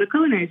 why don't you go to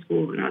culinary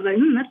school? And I was like,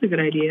 that's a good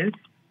idea.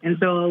 And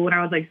so when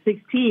I was like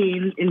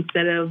 16,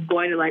 instead of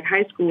going to like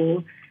high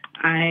school,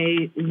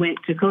 I went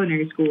to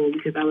culinary school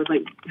because I was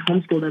like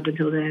homeschooled up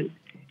until then.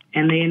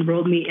 And they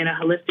enrolled me in a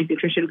holistic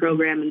nutrition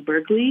program in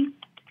Berkeley.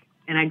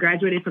 And I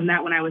graduated from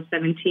that when I was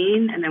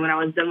 17. And then when I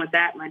was done with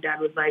that, my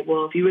dad was like,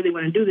 well, if you really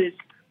want to do this,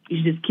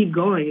 you should just keep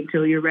going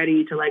until you're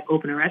ready to like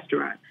open a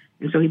restaurant.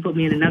 And so he put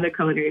me in another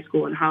culinary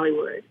school in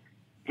Hollywood.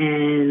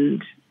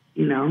 And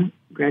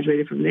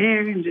graduated from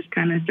there and just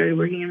kind of started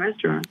working in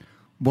restaurants.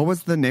 What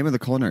was the name of the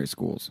culinary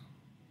schools?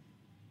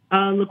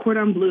 Le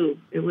Cordon Bleu.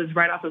 It was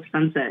right off of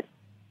Sunset.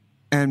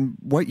 And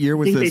what year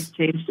was this?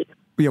 They changed it.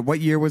 Yeah, what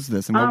year was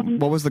this? And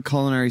what was the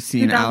culinary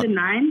scene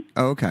 2009.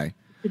 out? Oh, okay.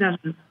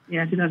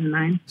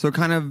 2009. So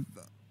kind of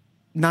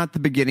not the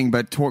beginning,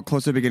 but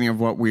close to the beginning of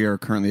what we are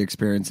currently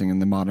experiencing in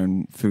the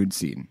modern food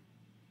scene.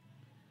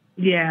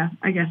 Yeah,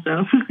 I guess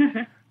so.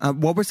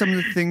 What were some of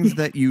the things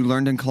that you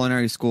learned in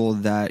culinary school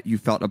that you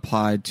felt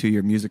applied to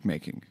your music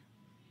making?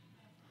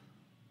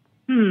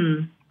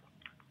 Oh,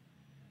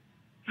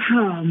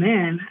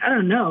 man. I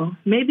don't know.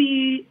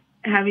 Maybe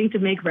having to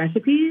make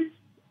recipes.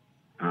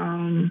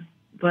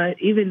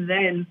 But even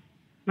then,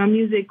 my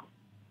music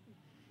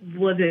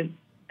wasn't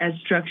as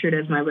structured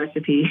as my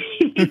recipe.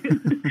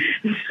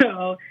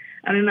 So,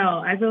 I don't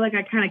know. I feel like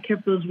I kind of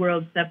kept those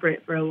worlds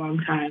separate for a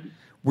long time.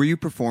 Were you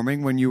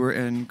performing when you were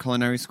in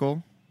culinary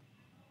school?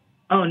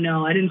 Oh,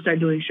 no, I didn't start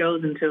doing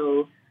shows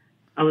until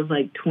I was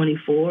like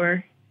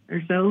 24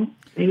 or so.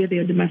 Maybe I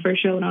think I did my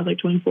first show when I was like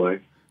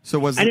 24.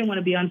 So I didn't want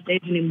to be on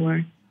stage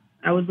anymore.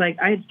 I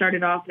had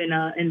started off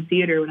in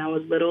theater when I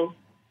was little.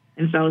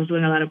 And so I was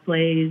doing a lot of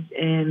plays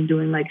and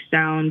doing like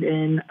sound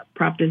and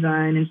prop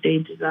design and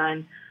stage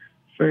design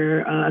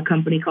for a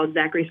company called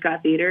Zachary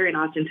Scott Theater in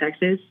Austin,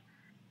 Texas.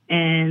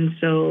 And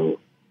so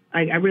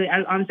I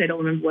honestly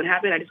don't remember what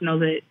happened. I just know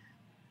that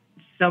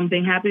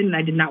something happened and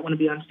I did not want to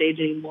be on stage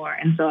anymore.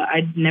 And so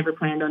I never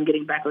planned on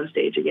getting back on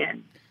stage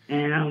again.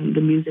 And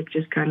the music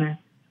just kind of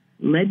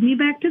led me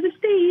back to the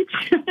stage.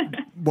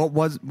 What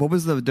was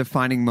the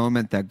defining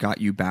moment that got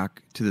you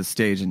back to the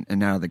stage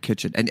and out of the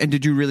kitchen? And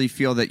did you really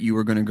feel that you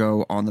were going to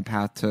go on the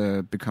path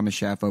to become a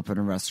chef, open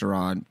a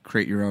restaurant,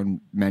 create your own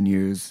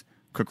menus,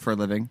 cook for a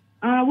living?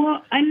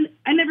 Well,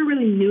 I never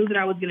really knew that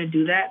I was going to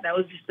do that. That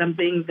was just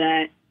something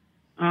that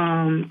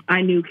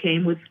I knew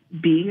came with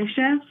being a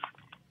chef.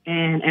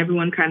 And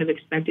everyone kind of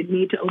expected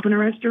me to open a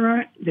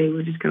restaurant. They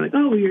were just kind of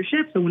like, oh, well, you're a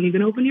chef, so when are you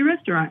going to open your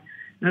restaurant?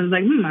 And I was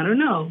like, I don't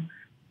know.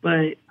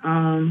 But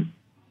I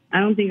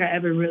don't think I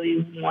ever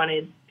really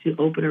wanted to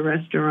open a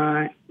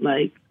restaurant.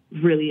 Like,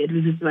 really, it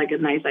was just like a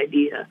nice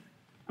idea.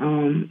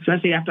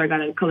 Especially after I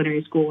got out of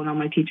culinary school and all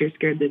my teachers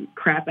scared the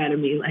crap out of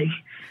me. Like,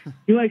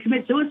 you want to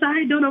commit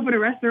suicide? Don't open a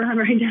restaurant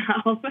right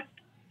now.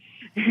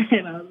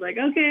 And I was like,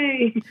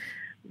 okay.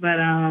 But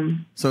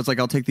so it's like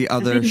I'll take the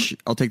other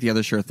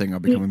sure thing. I'll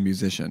become a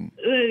musician.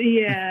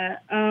 Yeah,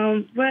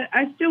 but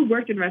I still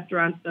worked in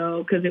restaurants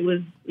though because it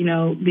was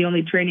the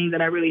only training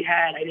that I really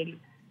had. I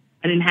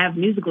didn't have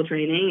musical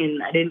training,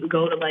 and I didn't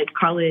go to like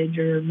college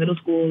or middle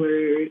school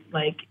or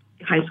like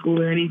high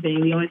school or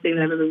anything. The only thing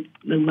that I've ever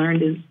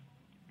learned is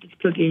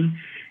cooking,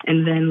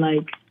 and then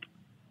like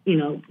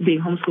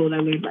being homeschooled, I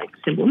learned like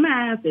simple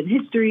math and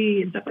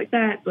history and stuff like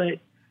that. But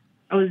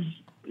I was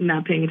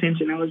not paying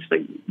attention. I was just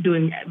like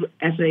doing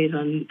essays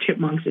on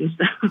chipmunks and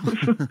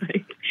stuff,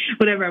 like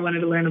whatever I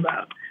wanted to learn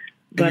about.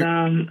 But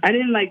I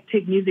didn't like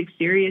take music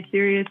serious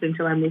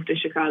until I moved to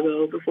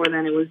Chicago. Before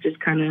then, it was just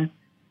kind of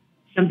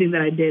something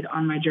that I did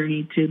on my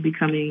journey to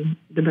becoming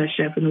the best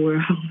chef in the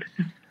world.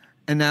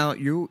 And now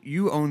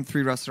you own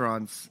 3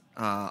 restaurants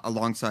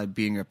alongside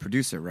being a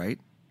producer, right?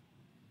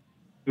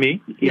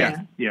 Me?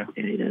 Yeah. Yeah.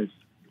 It is.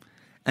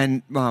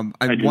 And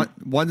I do.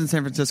 one's in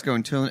San Francisco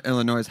and 2 in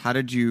Illinois. How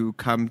did you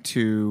come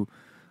to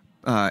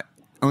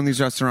own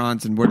these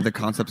restaurants, and where did the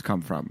concepts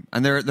come from?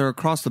 And they're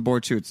across the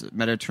board too. It's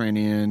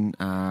Mediterranean,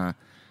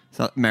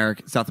 South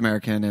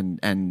American,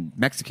 and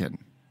Mexican.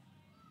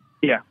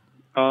 Yeah.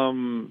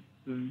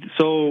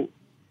 So,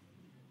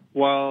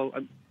 while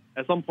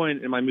at some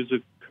point in my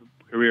music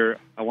career,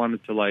 I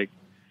wanted to like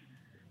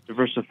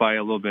diversify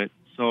a little bit.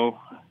 So,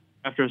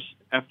 after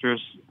I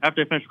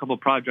finished a couple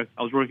of projects,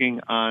 I was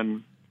working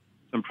on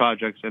some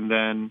projects, and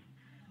then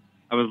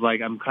I was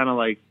like, I'm kind of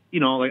like,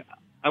 like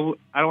I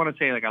don't want to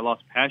say like I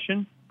lost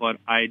passion, but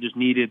I just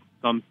needed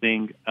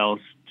something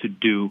else to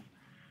do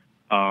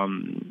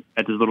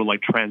at this little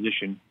like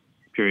transition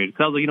period.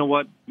 Because I was like, you know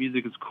what,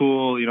 music is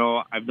cool.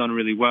 I've done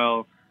really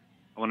well.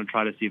 I want to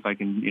try to see if I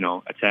can,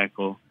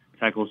 tackle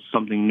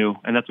something new,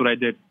 and that's what I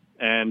did.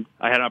 And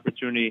I had an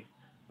opportunity.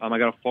 I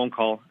got a phone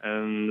call,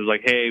 and it was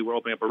like, hey, we're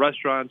opening up a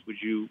restaurant. Would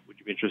you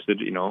be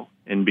interested,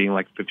 in being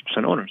like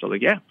 50% owner? So I was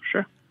like, yeah,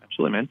 sure,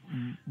 absolutely,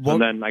 man.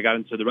 And then I got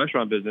into the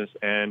restaurant business,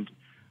 and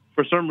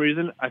for some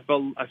reason, I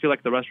feel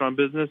like the restaurant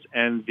business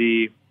and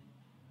the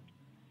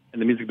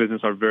music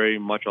business are very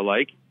much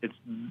alike.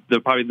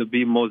 They're probably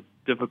the most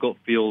difficult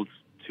fields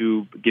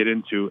to get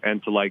into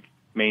and to like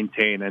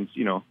maintain and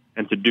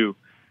to do.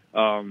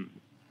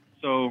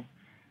 So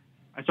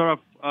I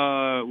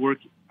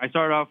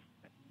started off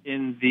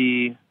in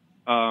the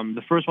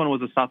first one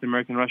was a South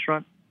American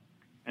restaurant,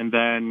 and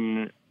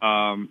then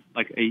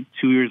 2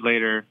 years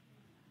later,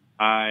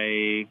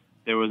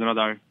 there was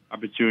another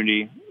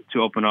opportunity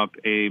to open up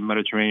a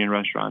Mediterranean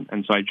restaurant,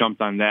 and so I jumped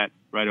on that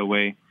right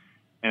away,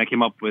 and I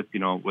came up with a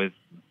lot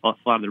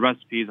of the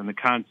recipes and the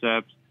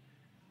concepts,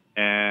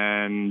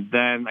 and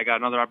then I got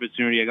another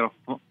opportunity. I got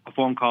a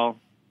phone call.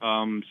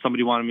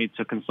 Somebody wanted me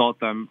to consult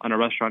them on a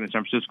restaurant in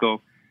San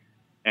Francisco,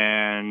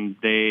 and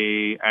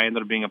I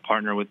ended up being a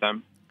partner with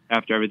them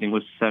after everything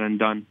was said and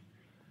done.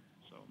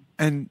 So,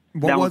 and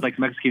that was like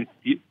Mexican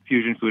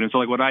fusion food. And so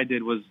like what I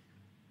did was,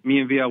 me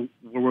and Via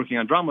were working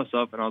on drama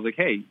stuff, and I was like,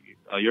 hey,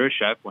 you're a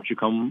chef. Why don't you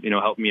come,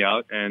 help me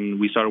out? And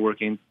we started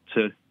working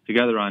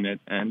together on it,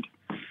 and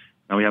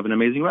now we have an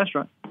amazing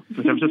restaurant in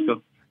San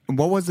Francisco.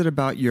 What was it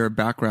about your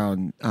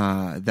background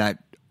that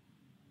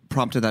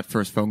prompted that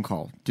first phone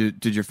call?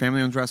 Did your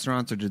family own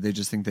restaurants, or did they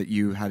just think that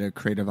you had a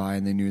creative eye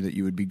and they knew that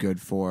you would be good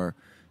for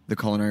the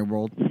culinary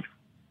world?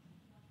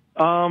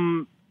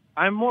 I'm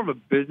more of a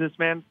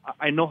businessman.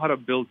 I know how to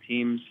build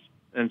teams,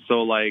 and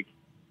so like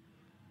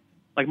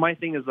my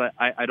thing is that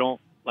I don't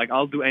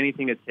I'll do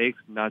anything it takes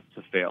not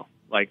to fail.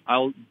 Like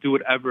I'll do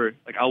whatever.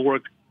 Like I'll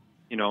work,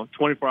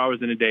 24 hours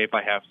in a day if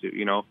I have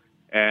to,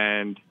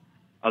 and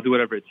I'll do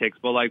whatever it takes.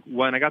 But like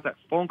when I got that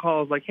phone call,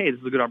 I was like, hey, this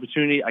is a good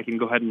opportunity. I can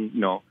go ahead and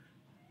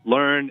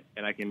learn,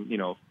 and I can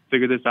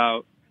figure this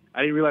out.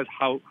 I didn't realize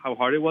how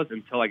hard it was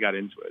until I got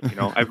into it.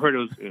 I've heard it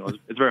was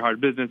it's a very hard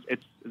business.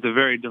 It's a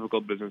very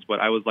difficult business, but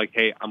I was like,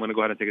 hey, I'm gonna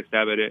go ahead and take a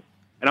stab at it.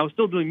 And I was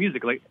still doing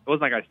music. Like it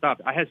wasn't like I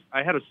stopped. I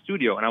had a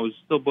studio, and I was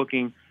still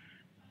booking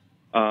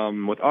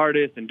with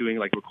artists and doing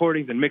like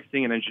recordings and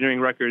mixing and engineering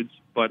records.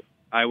 But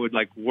I would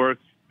like work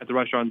at the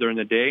restaurant during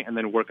the day and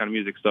then work on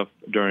music stuff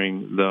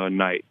during the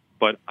night.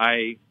 But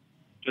I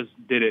just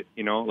did it.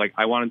 Like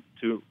I wanted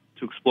to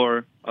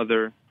explore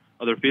other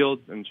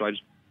fields, and so I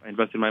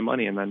invested my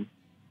money, and then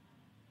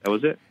that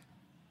was it.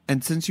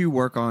 And since you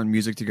work on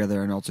music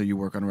together and also you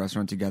work on a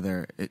restaurant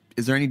together,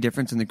 is there any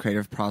difference in the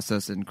creative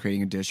process in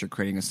creating a dish or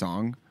creating a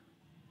song?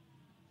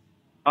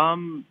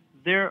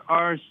 There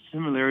are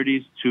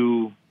similarities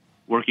to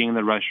working in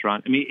the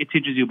restaurant. I mean, it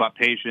teaches you about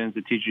patience.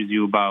 It teaches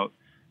you about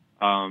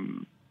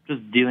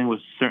just dealing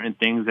with certain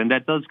things, and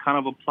that does kind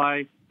of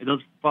apply. It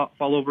does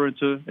fall over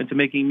into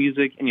making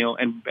music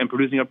and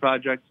producing a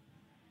project.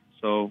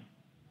 So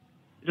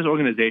just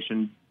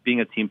organization, being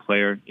a team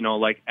player,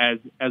 like as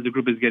the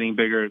group is getting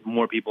bigger,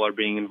 more people are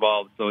being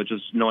involved. So it's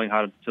just knowing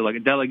how to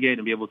like delegate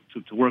and be able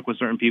to work with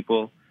certain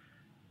people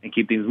and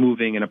keep things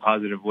moving in a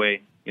positive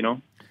way,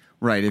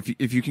 Right.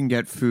 If you can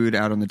get food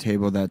out on the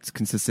table that's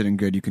consistent and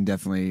good, you can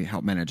definitely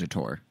help manage a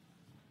tour.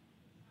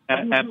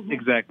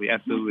 Exactly.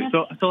 Absolutely.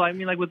 So I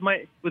mean, like with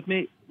me,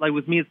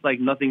 it's like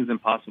nothing's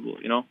impossible,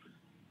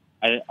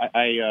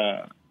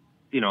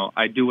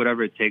 I do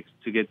whatever it takes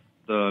to get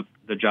the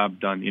job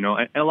done,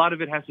 and a lot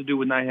of it has to do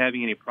with not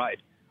having any pride.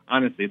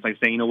 Honestly, it's like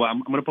saying,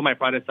 I'm going to put my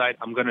pride aside.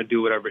 I'm going to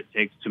do whatever it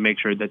takes to make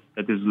sure that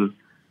this is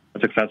a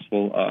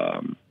successful,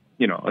 a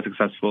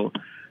successful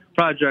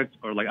project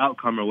or like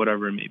outcome or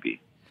whatever it may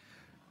be.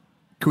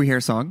 Can we hear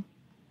a song?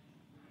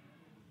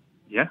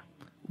 Yeah.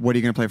 What are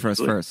you going to play for us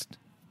first?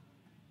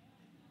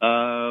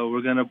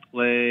 We're going to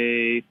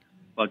play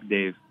Fuck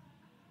Dave.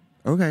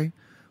 Okay.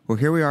 Well,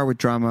 here we are with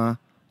Drama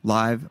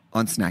live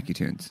on Snacky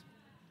Tunes.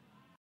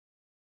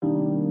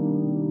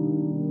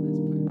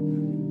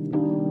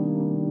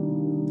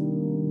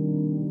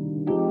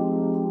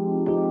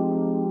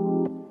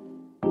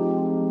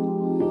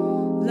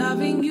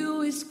 Loving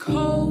you is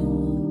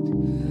cold.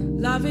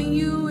 Loving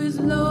you is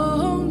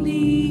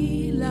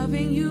lonely.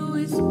 Loving you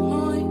is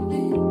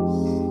pointless.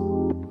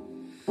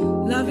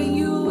 Loving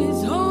you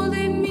is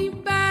holding me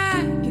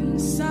back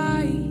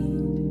inside.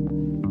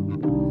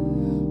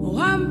 Oh,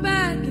 I'm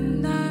back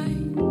in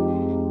night.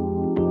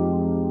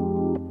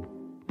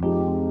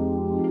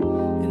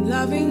 And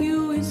loving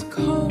you is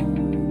cold.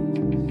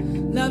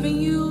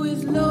 Loving you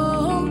is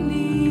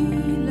lonely.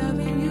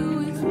 Loving you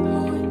is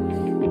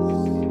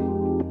pointless.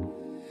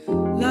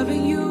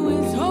 Loving you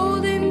is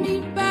holding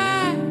me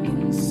back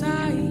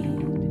inside.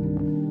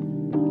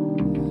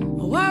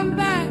 Oh, I'm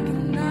back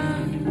in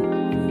night.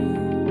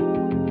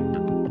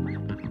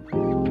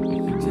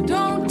 So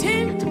don't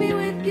tempt me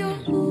with your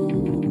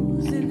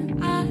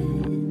oozing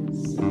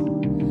eyes.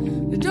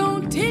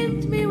 Don't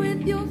tempt me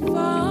with your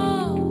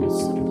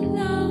false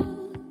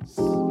applause.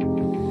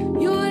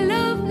 Your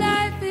love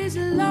life is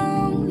a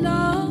long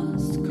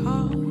lost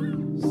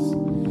cause.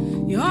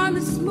 You're on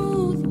the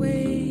smooth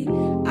way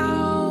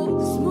out,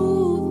 the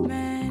smooth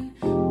man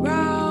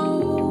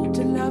route.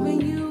 To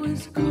loving you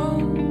is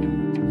cold.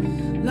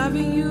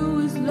 Loving you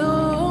is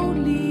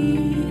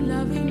lonely.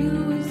 Loving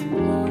you is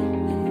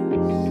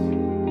pointless.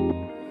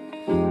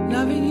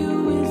 Loving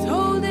you is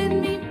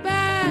holding me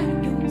back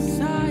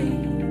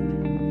inside.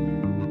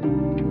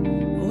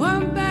 Oh,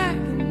 I'm back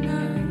in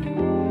night.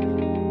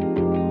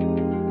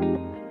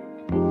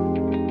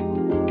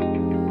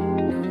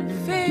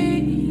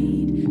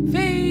 Fate,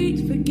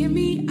 fate, forgive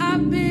me.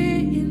 I've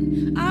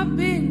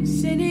been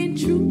sinning.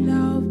 True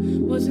love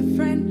was a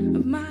friend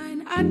of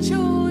mine. I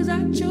chose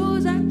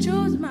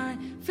mine.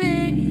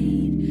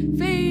 Fate,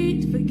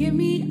 fate, forgive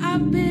me.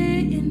 I've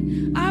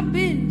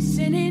been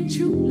sinning.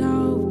 True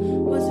love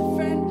was a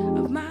friend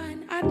of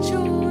mine. I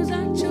chose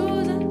mine.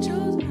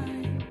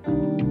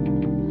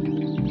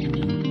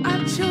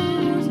 I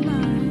chose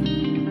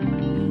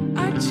mine.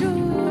 I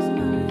chose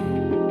mine.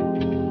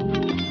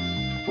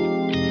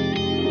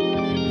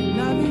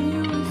 Loving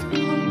you is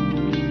cold.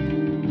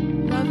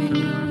 Loving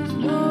you is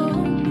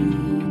lonely.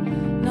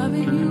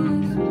 Loving you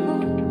is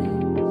pointless.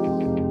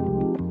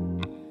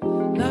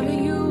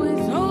 Loving you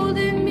is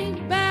holding me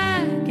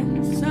back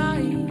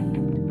inside.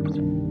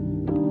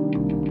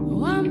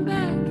 Oh, I'm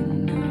back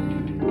in night.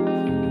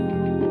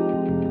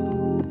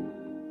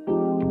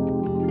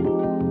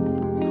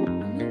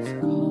 And it's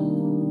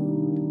cold.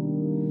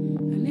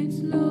 And it's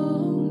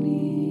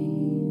lonely.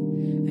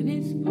 And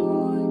it's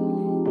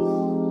pointless.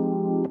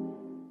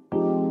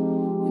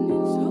 And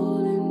it's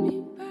holding me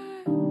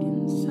back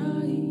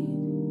inside.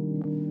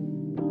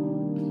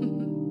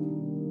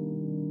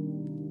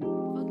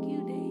 Fuck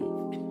you, Dave.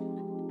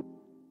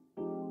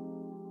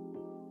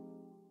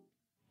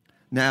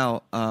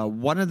 Now,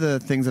 one of the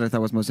things that I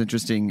thought was most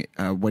interesting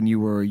when you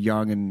were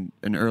young and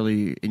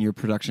early in your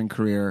production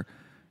career,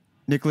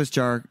 Nicholas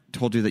Jar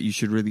told you that you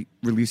should really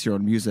release your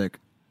own music.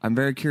 I'm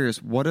very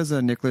curious, what does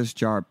a Nicholas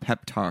Jar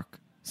pep talk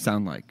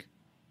sound like?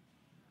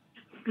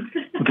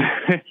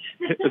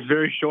 It's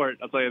very short,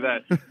 I'll tell you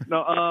that.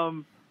 No,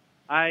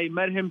 I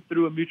met him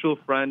through a mutual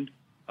friend,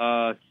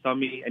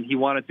 Summy, and he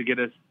wanted to get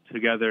us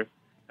together.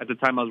 At the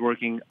time, I was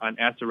working on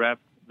Acid Rap,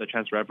 the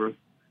Chance the Rapper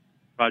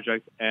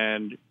project,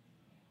 and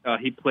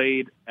he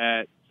played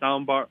at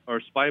Sound Bar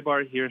or Spy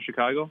Bar here in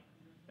Chicago.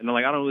 And then,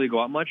 I don't really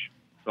go out much,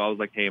 so I was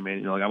like, hey,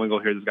 man, I'm gonna go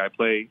hear this guy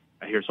play.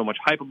 I hear so much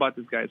hype about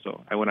this guy,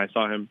 so when I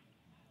saw him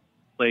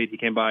played, he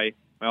came by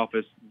my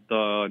office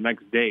the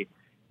next day,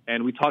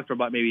 and we talked for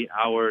about maybe an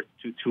hour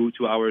to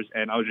 2 hours,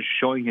 and I was just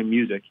showing him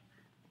music,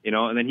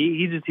 and then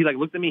he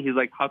looked at me, he's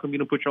like, how come you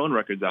don't put your own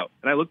records out?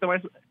 And I looked at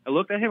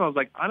him, I was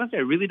like, honestly,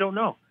 I really don't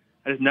know.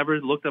 I just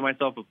never looked at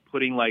myself of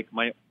putting my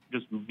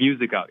just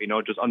music out,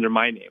 just under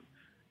my name.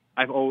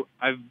 I've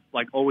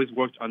always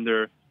worked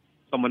under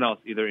someone else,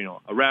 either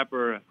a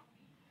rapper, a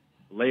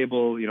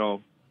label,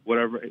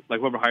 whatever,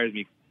 whoever hires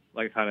me,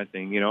 kind of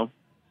thing,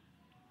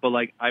 But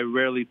I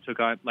rarely took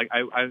on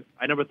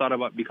I never thought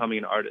about becoming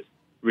an artist,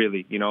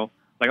 really,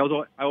 I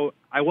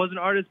was an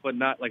artist, but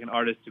not an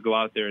artist to go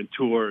out there and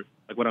tour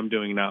what I'm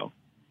doing now.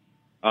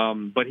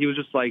 But he was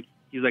just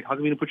he's like, how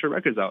come you didn't put your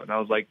records out? And I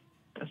was like,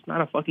 that's not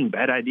a fucking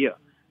bad idea.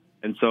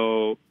 And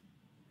so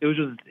it was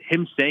just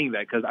him saying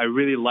that because I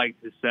really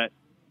liked his set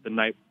the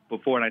night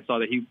before, and I saw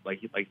that he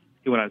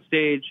went on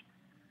stage,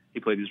 he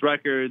played these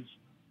records.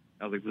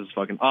 I was like, this is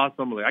fucking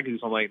awesome. I can do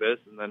something like this,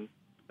 and then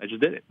I just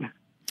did it.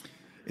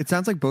 It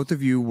sounds like both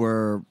of you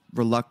were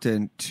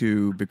reluctant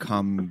to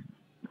become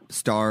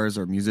stars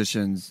or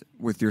musicians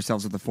with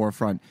yourselves at the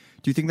forefront.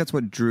 Do you think that's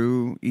what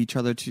drew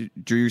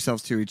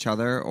yourselves to each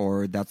other,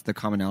 or that's the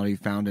commonality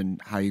found in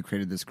how you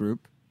created this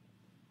group?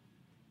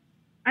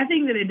 I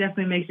think that it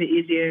definitely makes it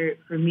easier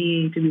for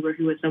me to be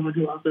working with someone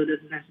who also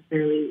doesn't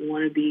necessarily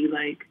want to be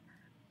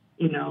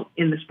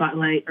in the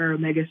spotlight or a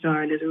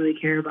megastar and doesn't really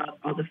care about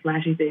all the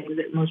flashy things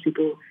that most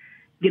people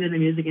get in the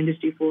music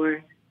industry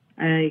for.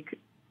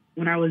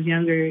 When I was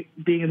younger,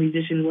 being a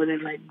musician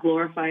wasn't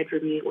glorified for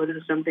me. It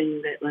wasn't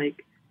something that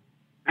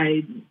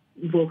I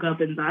woke up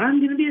and thought, I'm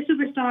going to be a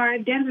superstar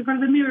and dance in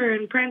front of the mirror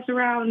and prance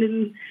around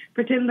and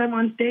pretend I'm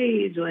on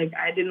stage. Like,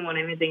 I didn't want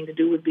anything to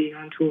do with being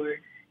on tour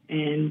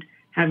and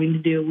having to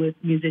deal with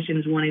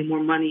musicians wanting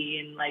more money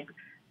and, like,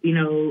 you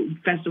know,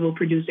 festival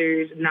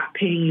producers not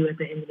paying you at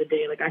the end of the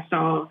day. Like, I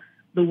saw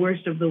the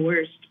worst of the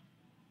worst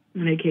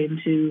when it came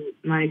to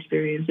my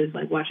experiences,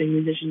 like watching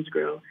musicians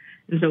grow.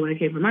 And so when it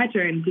came for my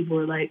turn, people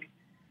were like,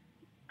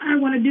 I'm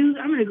going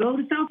to go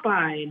to South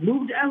by and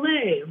move to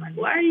LA. I'm like,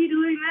 why are you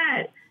doing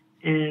that?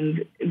 And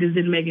it just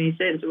didn't make any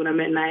sense. When I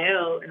met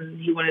Niall and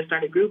he wanted to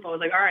start a group, I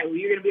was like, all right, well,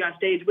 you're going to be on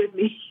stage with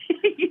me.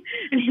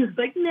 And he was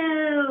like, no.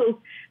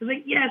 I was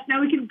like, yes, now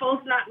we can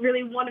both not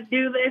really want to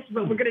do this,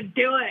 but we're going to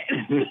do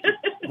it.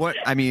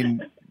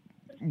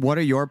 What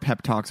are your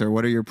pep talks or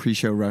what are your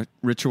pre-show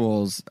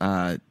rituals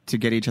to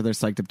get each other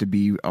psyched up to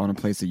be on a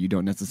place that you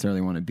don't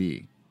necessarily want to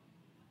be?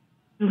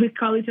 We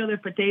call each other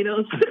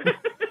potatoes.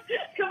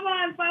 Come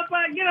on,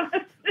 Papa, get on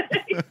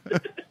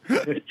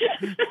stage.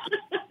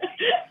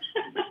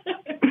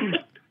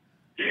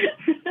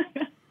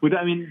 We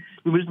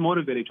just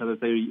motivate each other.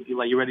 Say,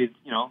 like, you're ready,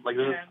 you know, like,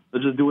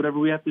 let's just do whatever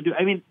we have to do.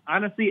 I mean,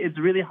 honestly, it's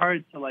really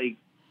hard to, like,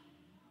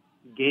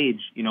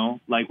 gauge, you know,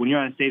 like, when you're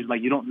on stage,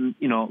 like, you don't,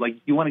 you know, like,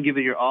 you want to give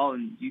it your all,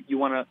 and you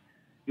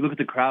look at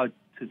the crowd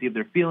to see if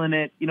they're feeling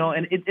it, you know,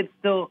 and it's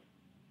still,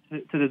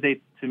 to this day,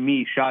 to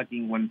me,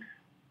 shocking when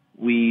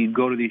we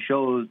go to these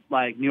shows.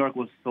 Like, New York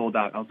was sold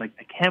out. I was like,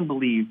 I can't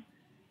believe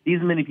these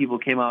many people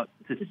came out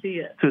to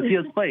see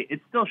us play.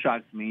 It still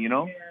shocks me, you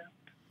know? Yeah.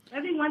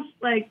 I think once,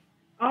 like,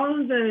 all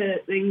of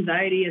the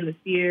anxiety and the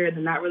fear and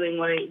the not really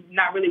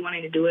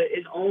wanting to do it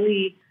is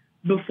only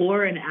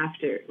before and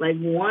after. Like,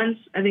 once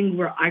I think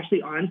we're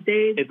actually on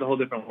stage, it's a whole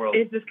different world.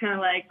 It's just kind of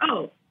like,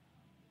 oh,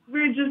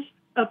 we're just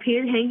up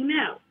here hanging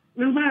out,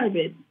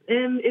 vibing,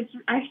 and it's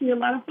actually a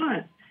lot of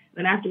fun.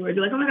 Then afterwards,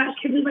 you're like, oh my gosh,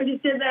 can't believe I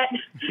just did that.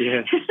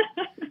 Yeah.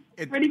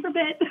 Ready for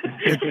bed.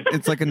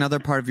 It's like another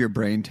part of your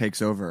brain takes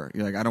over.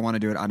 You're like, I don't want to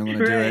do it. I don't want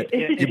to do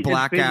it. You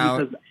black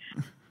out.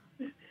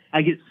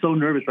 I get so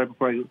nervous right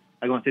before I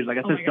go on stage. Like,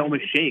 I said, so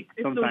much shake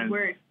sometimes. It's the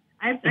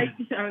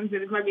worst.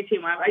 This might be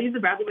too much. I use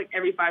the bathroom like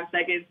every 5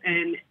 seconds,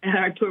 and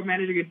our tour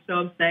manager gets so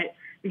upset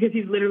because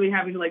he's literally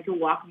having to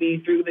walk me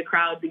through the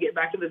crowd to get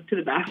back to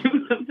the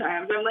bathroom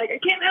sometimes. I'm like, I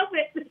can't help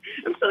it.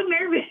 I'm so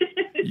nervous.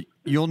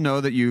 You'll know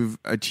that you've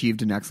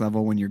achieved a next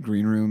level when your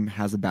green room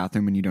has a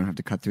bathroom and you don't have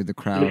to cut through the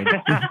crowd.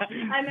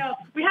 I know.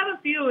 We have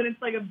a few, and it's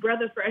like a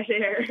breath of fresh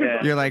air.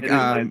 Yeah. You're like,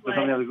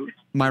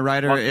 my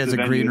writer is a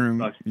green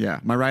room. Yeah,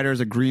 my writer is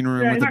a green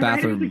room with a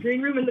bathroom. My writer is a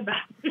green room in the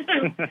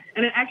bathroom.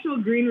 And an actual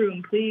green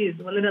room, please.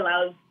 One that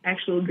allows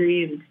actual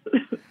greens.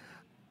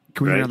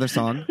 Can we hear another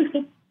song?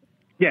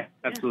 Yeah,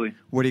 absolutely.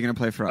 What are you going to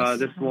play for us?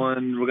 This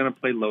one, we're going to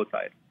play Low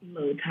Tide.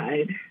 Low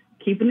Tide.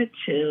 Keeping it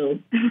chill.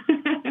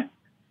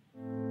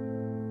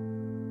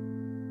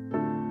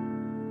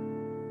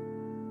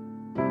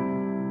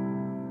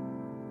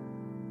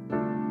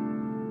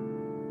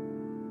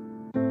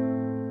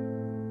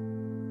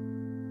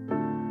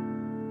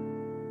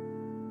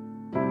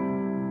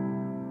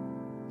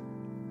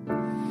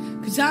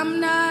 Cause I'm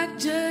not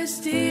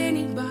just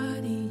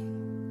anybody.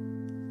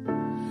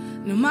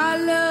 No, my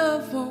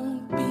love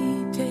won't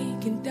be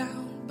taken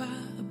down by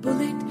a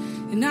bullet.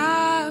 And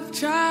I've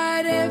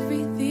tried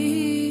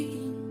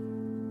everything,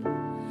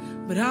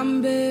 but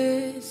I'm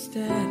best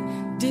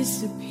at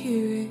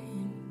disappearing.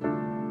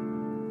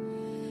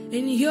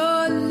 And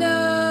your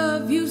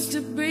love used to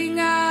bring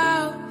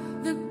out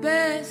the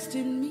best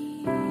in me.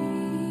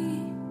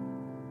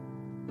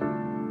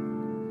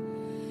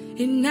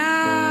 And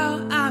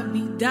now I'll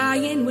be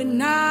dying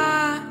when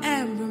I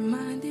am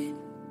reminded,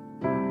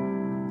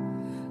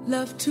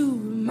 love to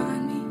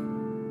remind me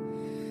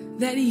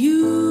that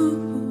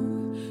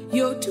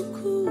you're too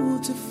cool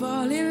to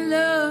fall in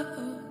love.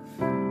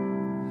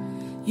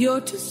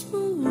 You're too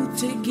smooth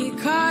to get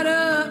caught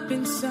up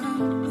in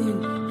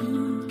something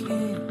you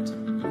can't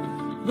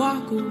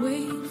walk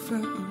away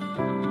from.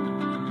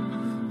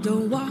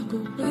 Don't walk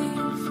away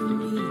from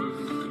me.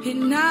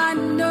 And I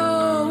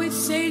know it's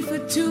safer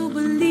to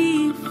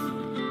believe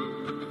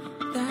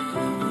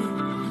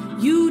that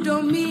you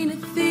don't mean a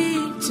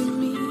thing to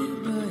me,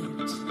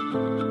 but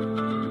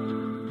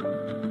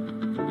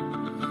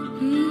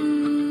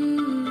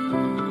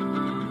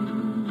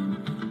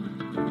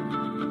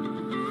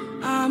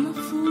I'm a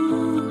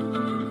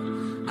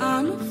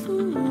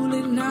fool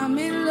and I'm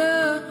in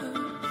love.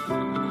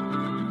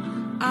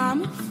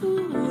 I'm a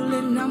fool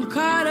and I'm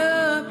caught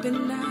up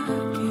and I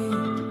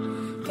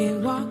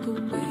can't walk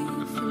away.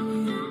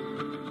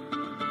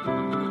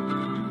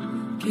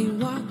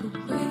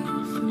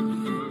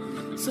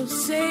 So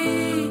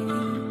say,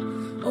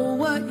 oh,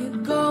 what you're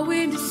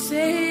going to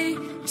say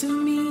to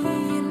me,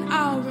 and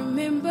I'll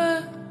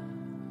remember,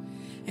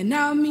 and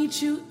I'll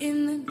meet you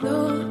in the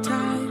low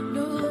tide,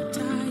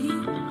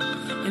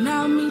 and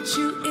I'll meet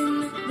you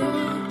in the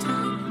low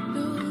tide,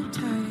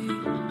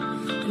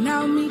 and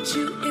I'll meet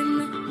you in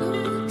the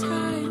low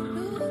tide,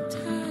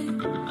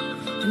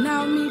 and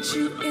I'll meet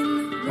you in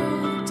the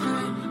low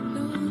tide,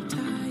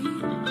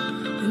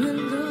 in the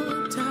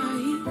low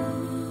tide.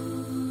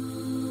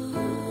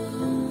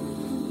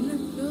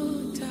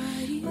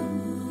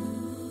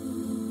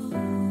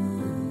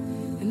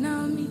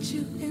 put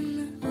you in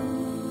the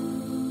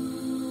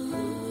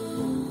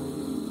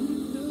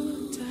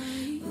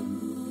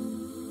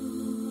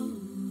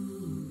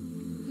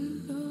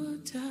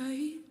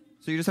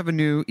So you just have a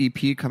new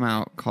EP come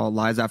out called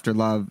Lies After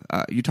Love.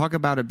 You talk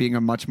about it being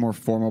a much more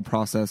formal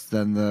process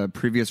than the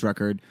previous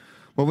record.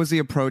 What was the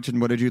approach,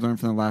 and what did you learn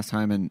from the last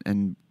time,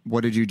 and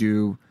what did you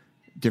do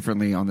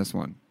differently on this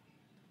one?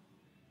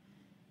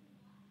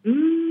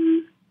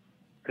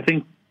 I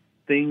think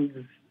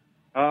things,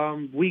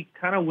 we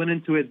kind of went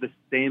into it the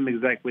same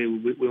exact way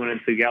we went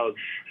into Gallows.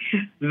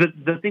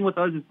 The thing with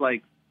us is,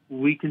 like,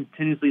 we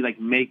continuously, like,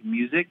 make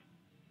music.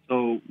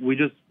 So we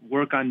just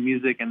work on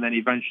music, and then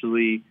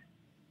eventually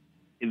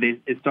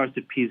it starts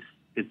to piece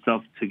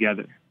itself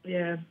together.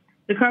 Yeah.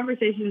 The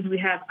conversations we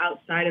have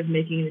outside of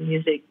making the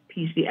music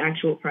piece the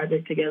actual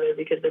project together,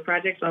 because the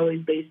project's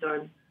always based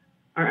on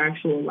our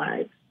actual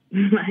lives.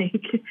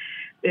 Like,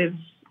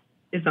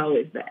 it's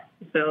always that.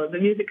 So the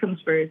music comes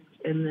first,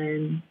 and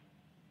then,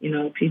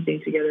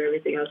 piecing together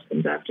everything else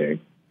comes after.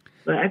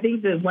 But I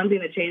think the one thing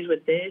that changed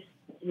with this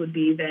would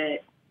be that,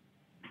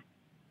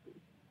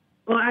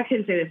 well, I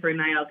couldn't say that for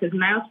Niall, because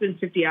Niall spends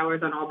 50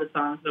 hours on all the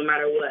songs no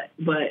matter what.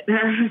 But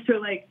I feel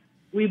like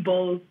we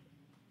both,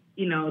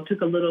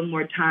 took a little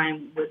more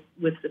time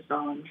with the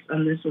songs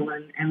on this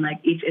one, and, like,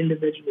 each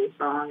individual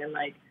song, and,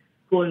 like,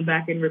 going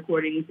back and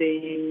recording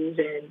things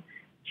and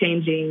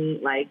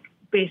changing, like,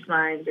 bass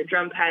lines or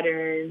drum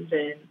patterns,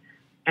 and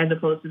as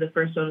opposed to the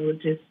first one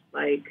with just,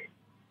 like,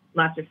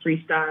 lots of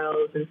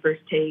freestyles and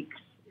first takes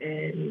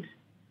and,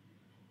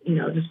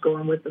 just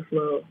going with the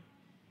flow.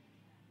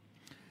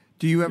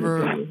 Do you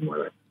ever,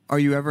 are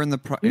you ever in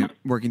the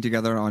working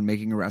together on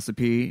making a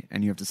recipe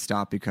and you have to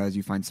stop because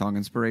you find song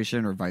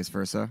inspiration, or vice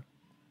versa?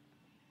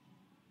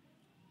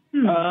 I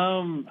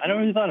never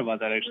really thought about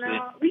that, actually.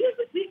 No, we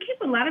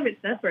keep a lot of it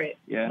separate.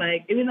 Yeah.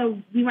 Like, even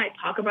though we might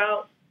talk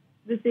about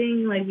the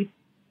thing, like,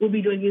 we'll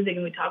be doing music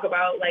and we talk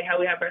about, like, how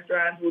we have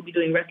restaurants, we'll be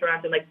doing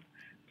restaurants and, like,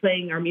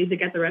 playing our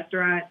music at the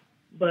restaurant,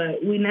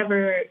 but we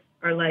never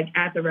are, like,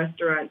 at the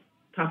restaurant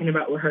talking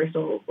about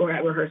rehearsal, or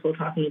at rehearsal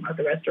talking about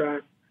the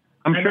restaurant.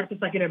 I'm and sure. That's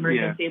just like an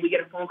emergency. Yeah. We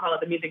get a phone call at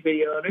the music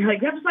video, and they're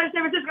like, "We have to fly to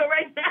San Francisco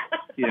right now."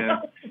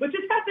 Yeah. Which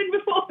has happened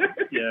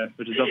before. Yeah,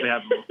 which has definitely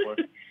happened before.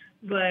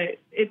 But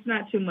it's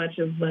not too much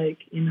of, like,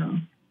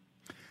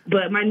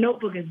 But my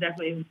notebook is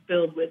definitely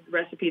filled with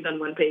recipes on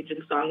one page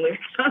and song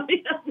lyrics on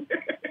the other.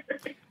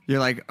 You're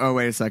like, oh,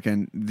 wait a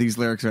second. These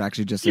lyrics are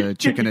actually just a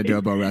chicken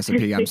adobo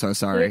recipe. I'm so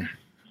sorry.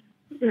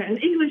 Yeah, an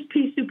English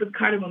pea soup with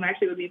cardamom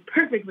actually would be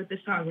perfect with this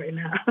song right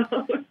now.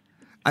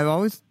 I've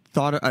always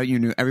thought,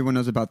 everyone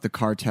knows about the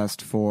car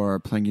test for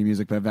playing your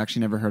music, but I've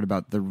actually never heard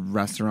about the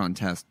restaurant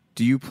test.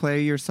 Do you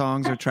play your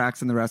songs or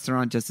tracks in the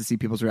restaurant just to see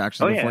people's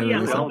reactions before you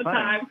release them? All the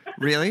time.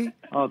 Really?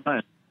 All the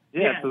time.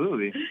 Yeah,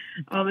 absolutely.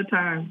 All the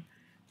time.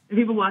 And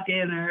people walk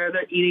in or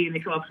they're eating and they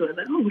come up to us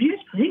like, "Oh, what are you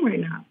guys playing right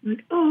now?" I'm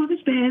like, "Oh, this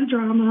band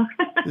Drama."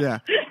 Yeah.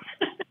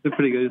 They're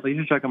pretty good. Like, you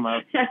should check them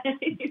out.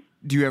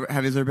 Do you ever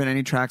has there been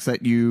any tracks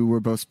that you were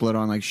both split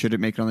on, like should it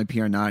make it on the EP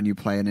or not, and you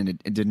play it and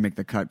it didn't make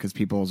the cut because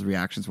people's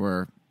reactions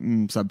were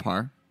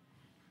subpar?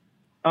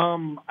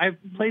 I've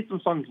played some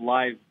songs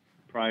live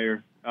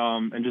prior,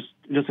 and just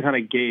to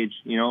kind of gauge,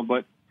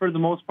 but for the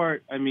most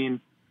part, I mean,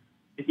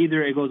 it's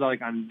either it goes out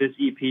like on this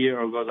EP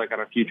or it goes like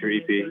on a future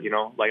EP,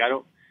 like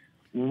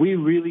we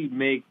really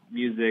make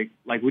music,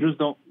 like we just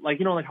don't, like,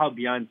 like how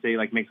Beyonce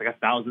like makes like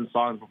 1,000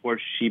 songs before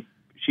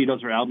she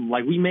does her album.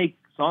 Like, we make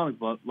songs,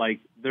 but like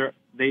the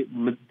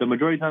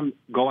majority of the time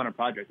go on a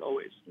project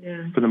always.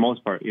 Yeah. For the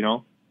most part,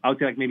 I would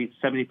say like maybe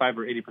 75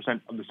 or 80%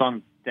 of the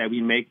songs that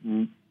we make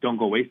don't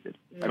go wasted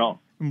at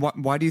all.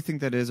 Why do you think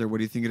that is, or what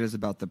do you think it is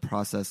about the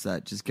process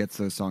that just gets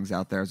those songs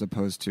out there, as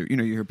opposed to,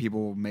 you hear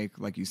people make,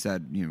 like you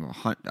said,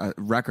 a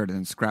record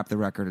and scrap the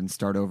record and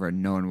start over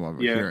and no one will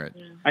ever hear it.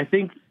 Yeah. I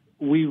think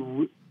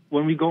when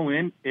we go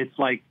in, it's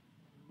like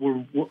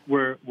we're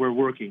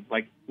working.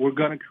 Like, we're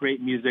gonna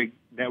create music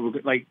that we're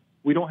like.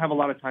 We don't have a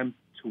lot of time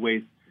to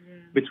waste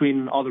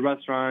between all the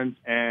restaurants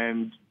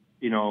and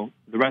the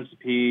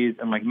recipes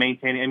and like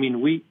maintaining. I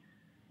mean, we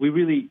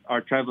really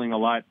are traveling a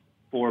lot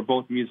for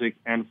both music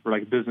and for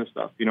like business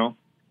stuff.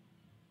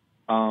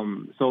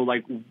 So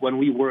like when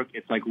we work,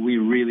 it's like we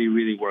really,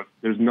 really work.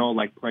 There's no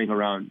like playing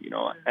around. And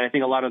I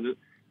think I'm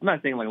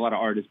not saying like a lot of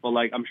artists, but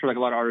like I'm sure like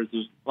a lot of artists,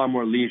 there's a lot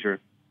more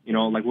leisure.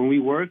 Like when we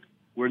work,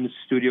 we're in the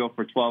studio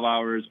for 12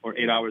 hours or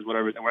 8 hours,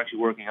 whatever, and we're actually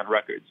working on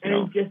records. And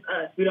it's just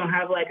us. We don't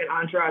have like an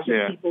entourage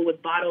of people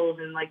with bottles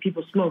and like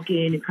people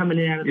smoking and coming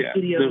in and out of the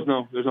studio. There's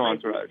no like,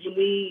 entourage. When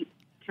we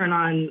turn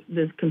on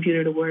the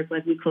computer to work,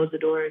 like we close the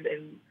doors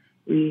and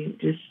we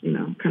just,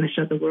 kind of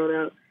shut the world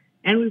out.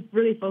 And we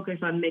really focus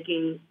on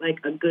making like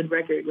a good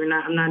record.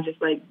 I'm not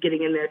just like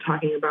getting in there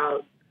talking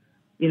about,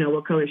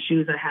 what color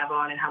shoes I have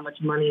on and how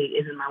much money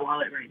is in my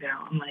wallet right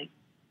now. I'm like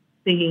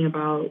thinking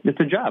about it's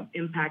a job,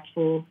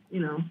 impactful,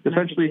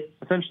 Essentially,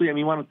 I mean,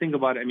 you want to think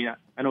about it. I mean,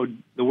 I know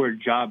the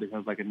word job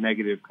has like a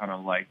negative kind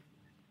of like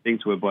thing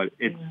to it, but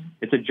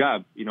it's a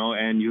job,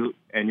 and you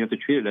have to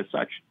treat it as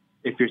such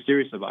if you're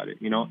serious about it,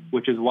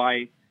 which is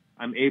why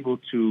I'm able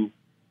to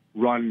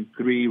run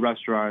 3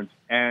 restaurants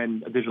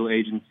and a digital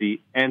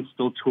agency and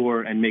still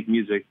tour and make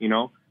music, you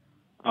know?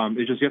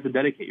 It's just you have to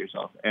dedicate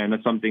yourself. And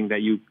that's something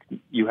that you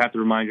have to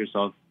remind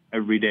yourself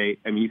every day.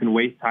 I mean, you can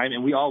waste time,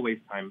 and we all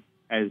waste time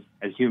as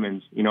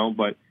humans, you know?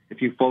 But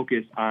if you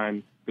focus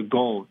on the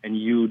goal and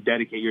you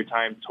dedicate your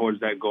time towards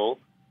that goal,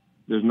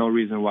 there's no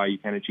reason why you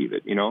can't achieve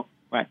it, you know?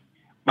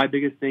 My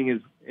biggest thing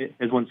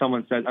is when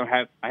someone says,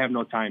 I have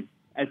no time.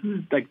 It's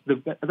like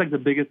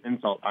the biggest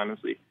insult,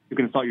 honestly. You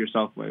can insult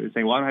yourself by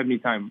saying, well, I don't have any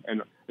time.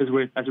 And that's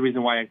the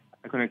reason why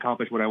I couldn't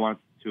accomplish what I want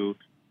to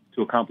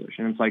accomplish.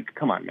 And it's like,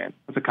 come on, man.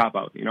 That's a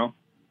cop-out, you know?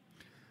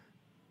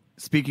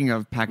 Speaking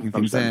of packing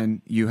things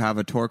in, you have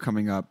a tour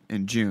coming up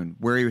in June.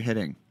 Where are you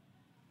hitting?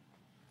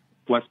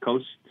 West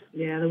Coast.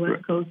 Yeah, the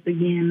West Coast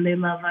again. They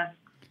love us.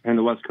 And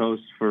the West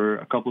Coast for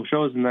a couple of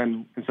shows. And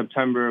then in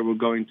September, we're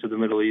going to the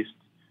Middle East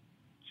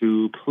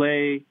to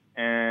play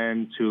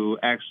and to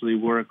actually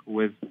work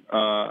with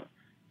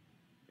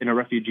in a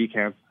refugee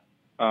camp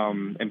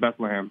in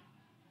Bethlehem.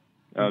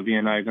 V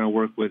and I are going to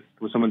work with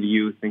some of the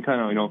youth and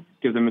kind of, you know,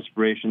 give them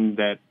inspiration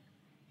that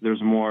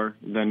there's more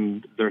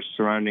than their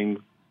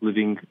surrounding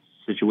living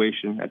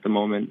situation at the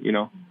moment, you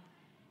know.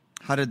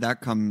 How did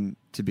that come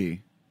to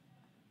be?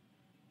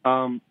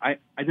 I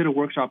did a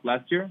workshop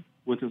last year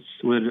with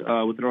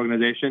an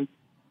organization,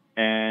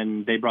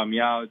 and they brought me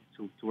out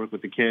to work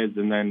with the kids,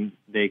 and then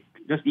they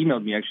just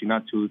emailed me actually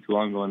not too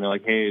long ago, and they're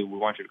like, hey, we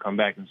want you to come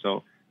back. And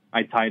so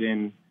I tied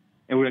in,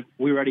 and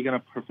we were already going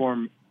to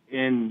perform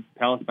in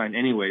Palestine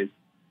anyways,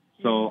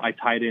 so I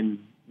tied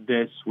in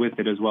this with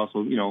it as well.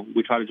 So, you know,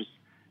 we try to just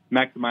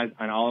maximize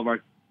on all of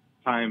our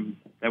time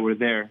that we're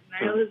there. And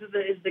I know this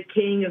is the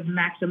king of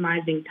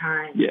maximizing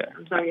time. Yeah.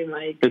 I'm talking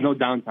like... There's no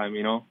downtime,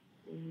 you know?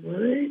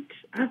 What?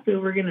 I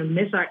feel we're going to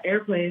miss our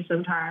airplanes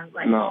sometimes,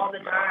 like all the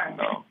time.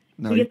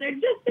 No. We get there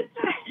just in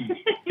time.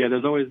 Yeah,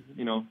 there's always,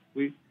 you know,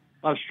 a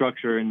lot of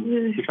structure, and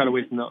we try to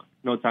waste no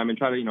time and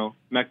try to, you know,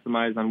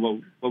 maximize on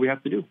what we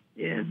have to do.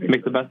 Yeah.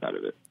 Make the best out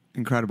of it.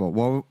 Incredible.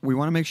 Well, we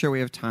want to make sure we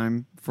have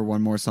time for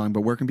one more song,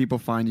 but where can people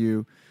find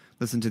you,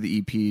 listen to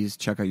the EPs,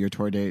 check out your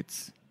tour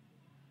dates?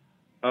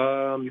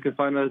 You can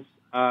find us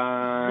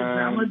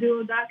on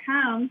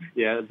thedramaduo.com.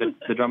 Yeah, the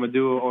Drama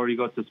Duo, or you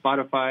go to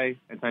Spotify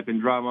and type in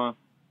Drama.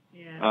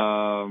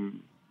 Yeah.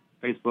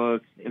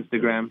 Facebook,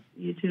 Instagram,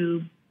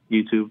 YouTube,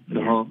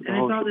 the whole and it's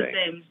all the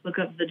same. Just look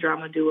up the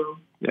Drama Duo.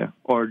 Yeah,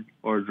 or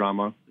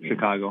Drama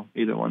Chicago,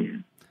 either one. Yeah.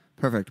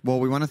 Perfect. Well,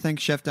 we want to thank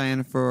Chef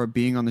Diane for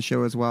being on the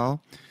show as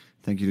well.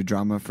 Thank you to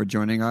Drama for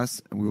joining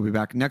us. And we'll be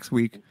back next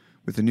week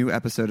with a new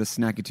episode of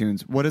Snacky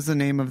Tunes. What is the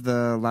name of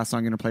the last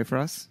song you're going to play for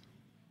us?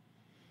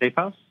 Safe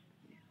House.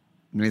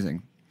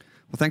 Amazing.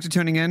 Well, thanks for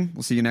tuning in.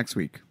 We'll see you next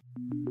week.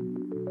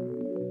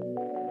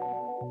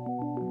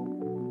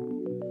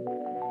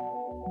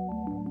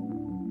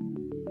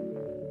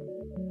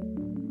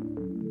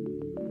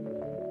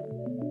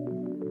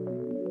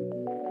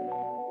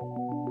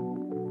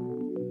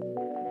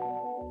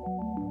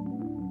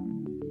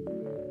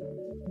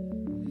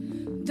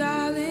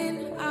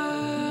 Darling,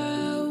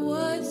 I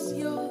was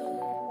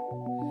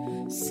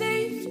your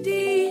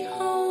safety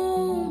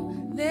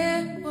home.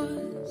 There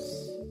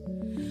was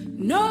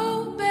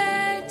no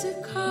bed to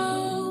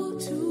call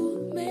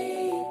to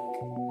make.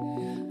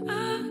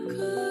 I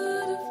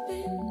could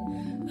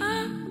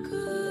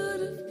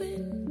have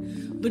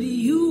been, but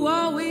you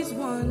always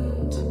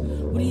want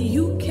what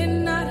you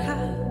cannot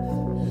have.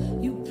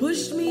 You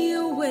pushed me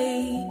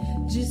away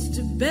just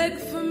to beg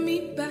for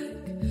me back.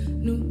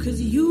 No, 'cause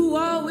you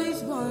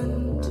always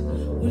want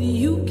what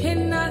you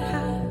cannot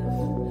have.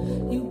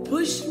 You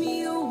push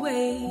me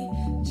away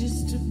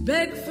just to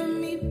beg for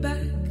me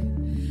back.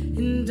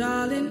 And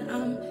darling,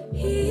 I'm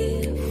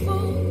here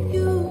for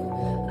you.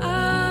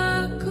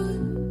 I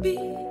could be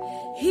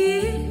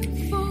here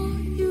for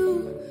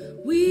you.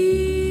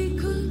 We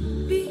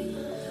could be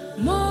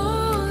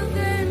more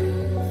than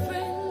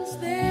friends.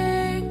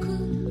 There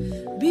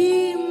could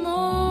be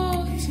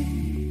more to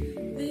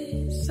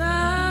this.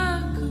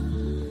 I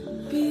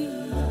could be.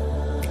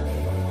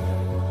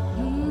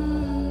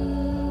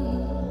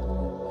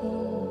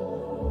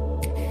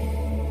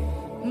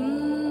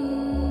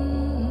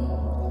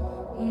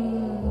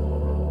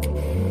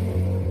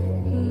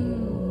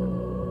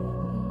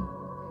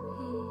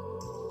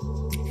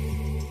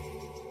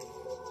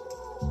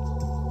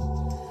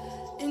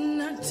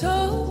 And I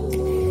told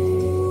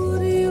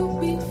you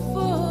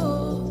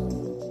before,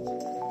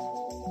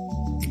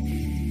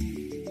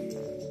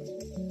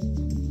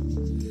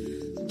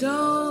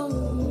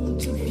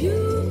 don't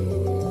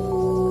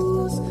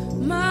abuse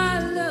my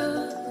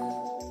love.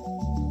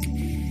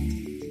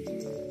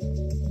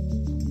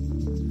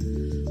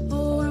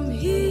 Oh, I'm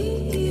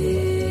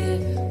here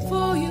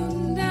for you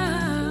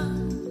now.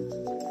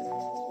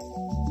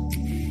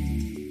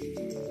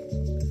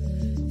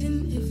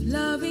 And if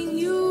loving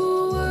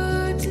you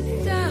were to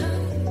die,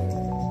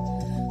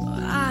 oh,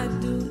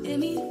 I'd do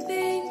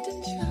anything to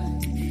try.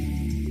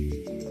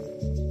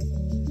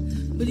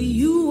 But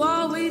you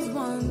always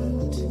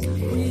want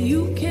what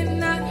you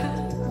cannot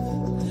have.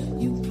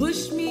 You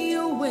push me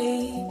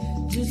away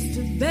just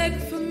to beg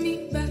for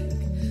me back.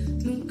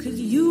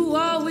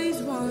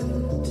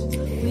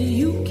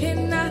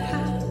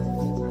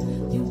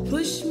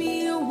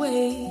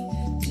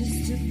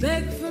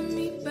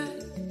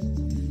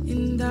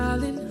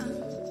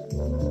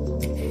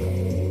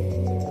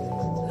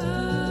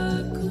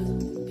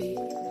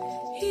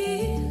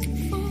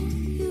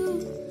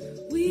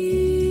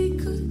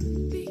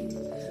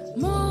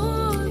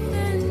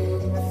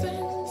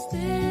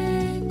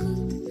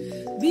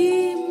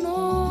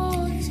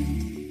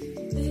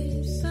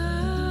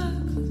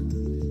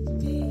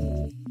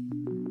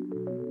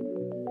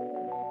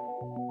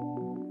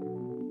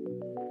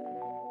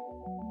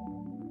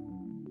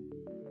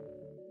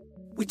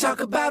 We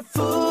talk about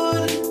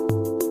food,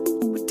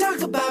 we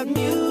talk about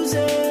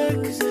music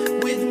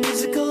with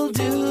musical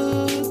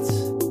dudes.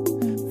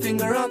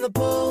 Finger on the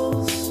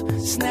pulse,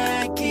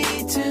 snacky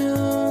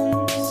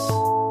tunes.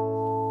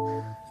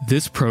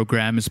 This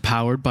program is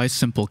powered by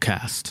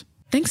Simplecast.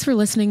 Thanks for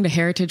listening to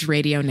Heritage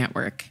Radio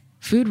Network,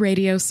 food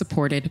radio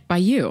supported by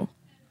you.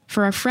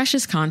 For our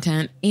freshest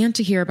content and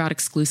to hear about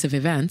exclusive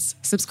events,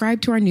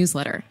 subscribe to our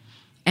newsletter.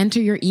 Enter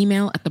your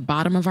email at the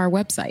bottom of our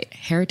website,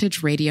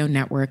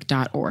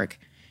 heritageradionetwork.org.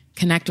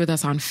 Connect with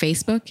us on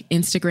Facebook,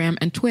 Instagram,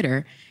 and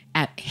Twitter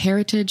at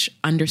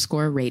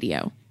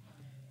heritage_radio.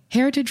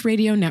 Heritage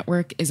Radio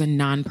Network is a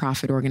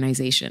nonprofit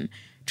organization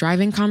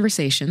driving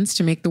conversations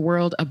to make the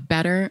world a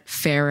better,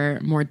 fairer,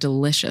 more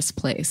delicious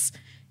place.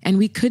 And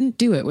we couldn't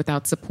do it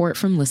without support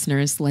from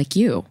listeners like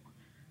you.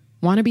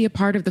 Want to be a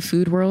part of the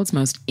food world's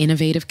most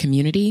innovative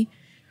community?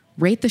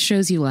 Rate the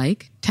shows you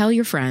like, tell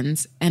your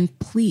friends, and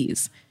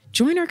please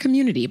join our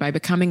community by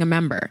becoming a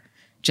member.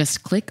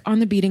 Just click on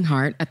the beating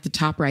heart at the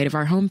top right of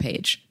our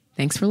homepage.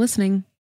 Thanks for listening.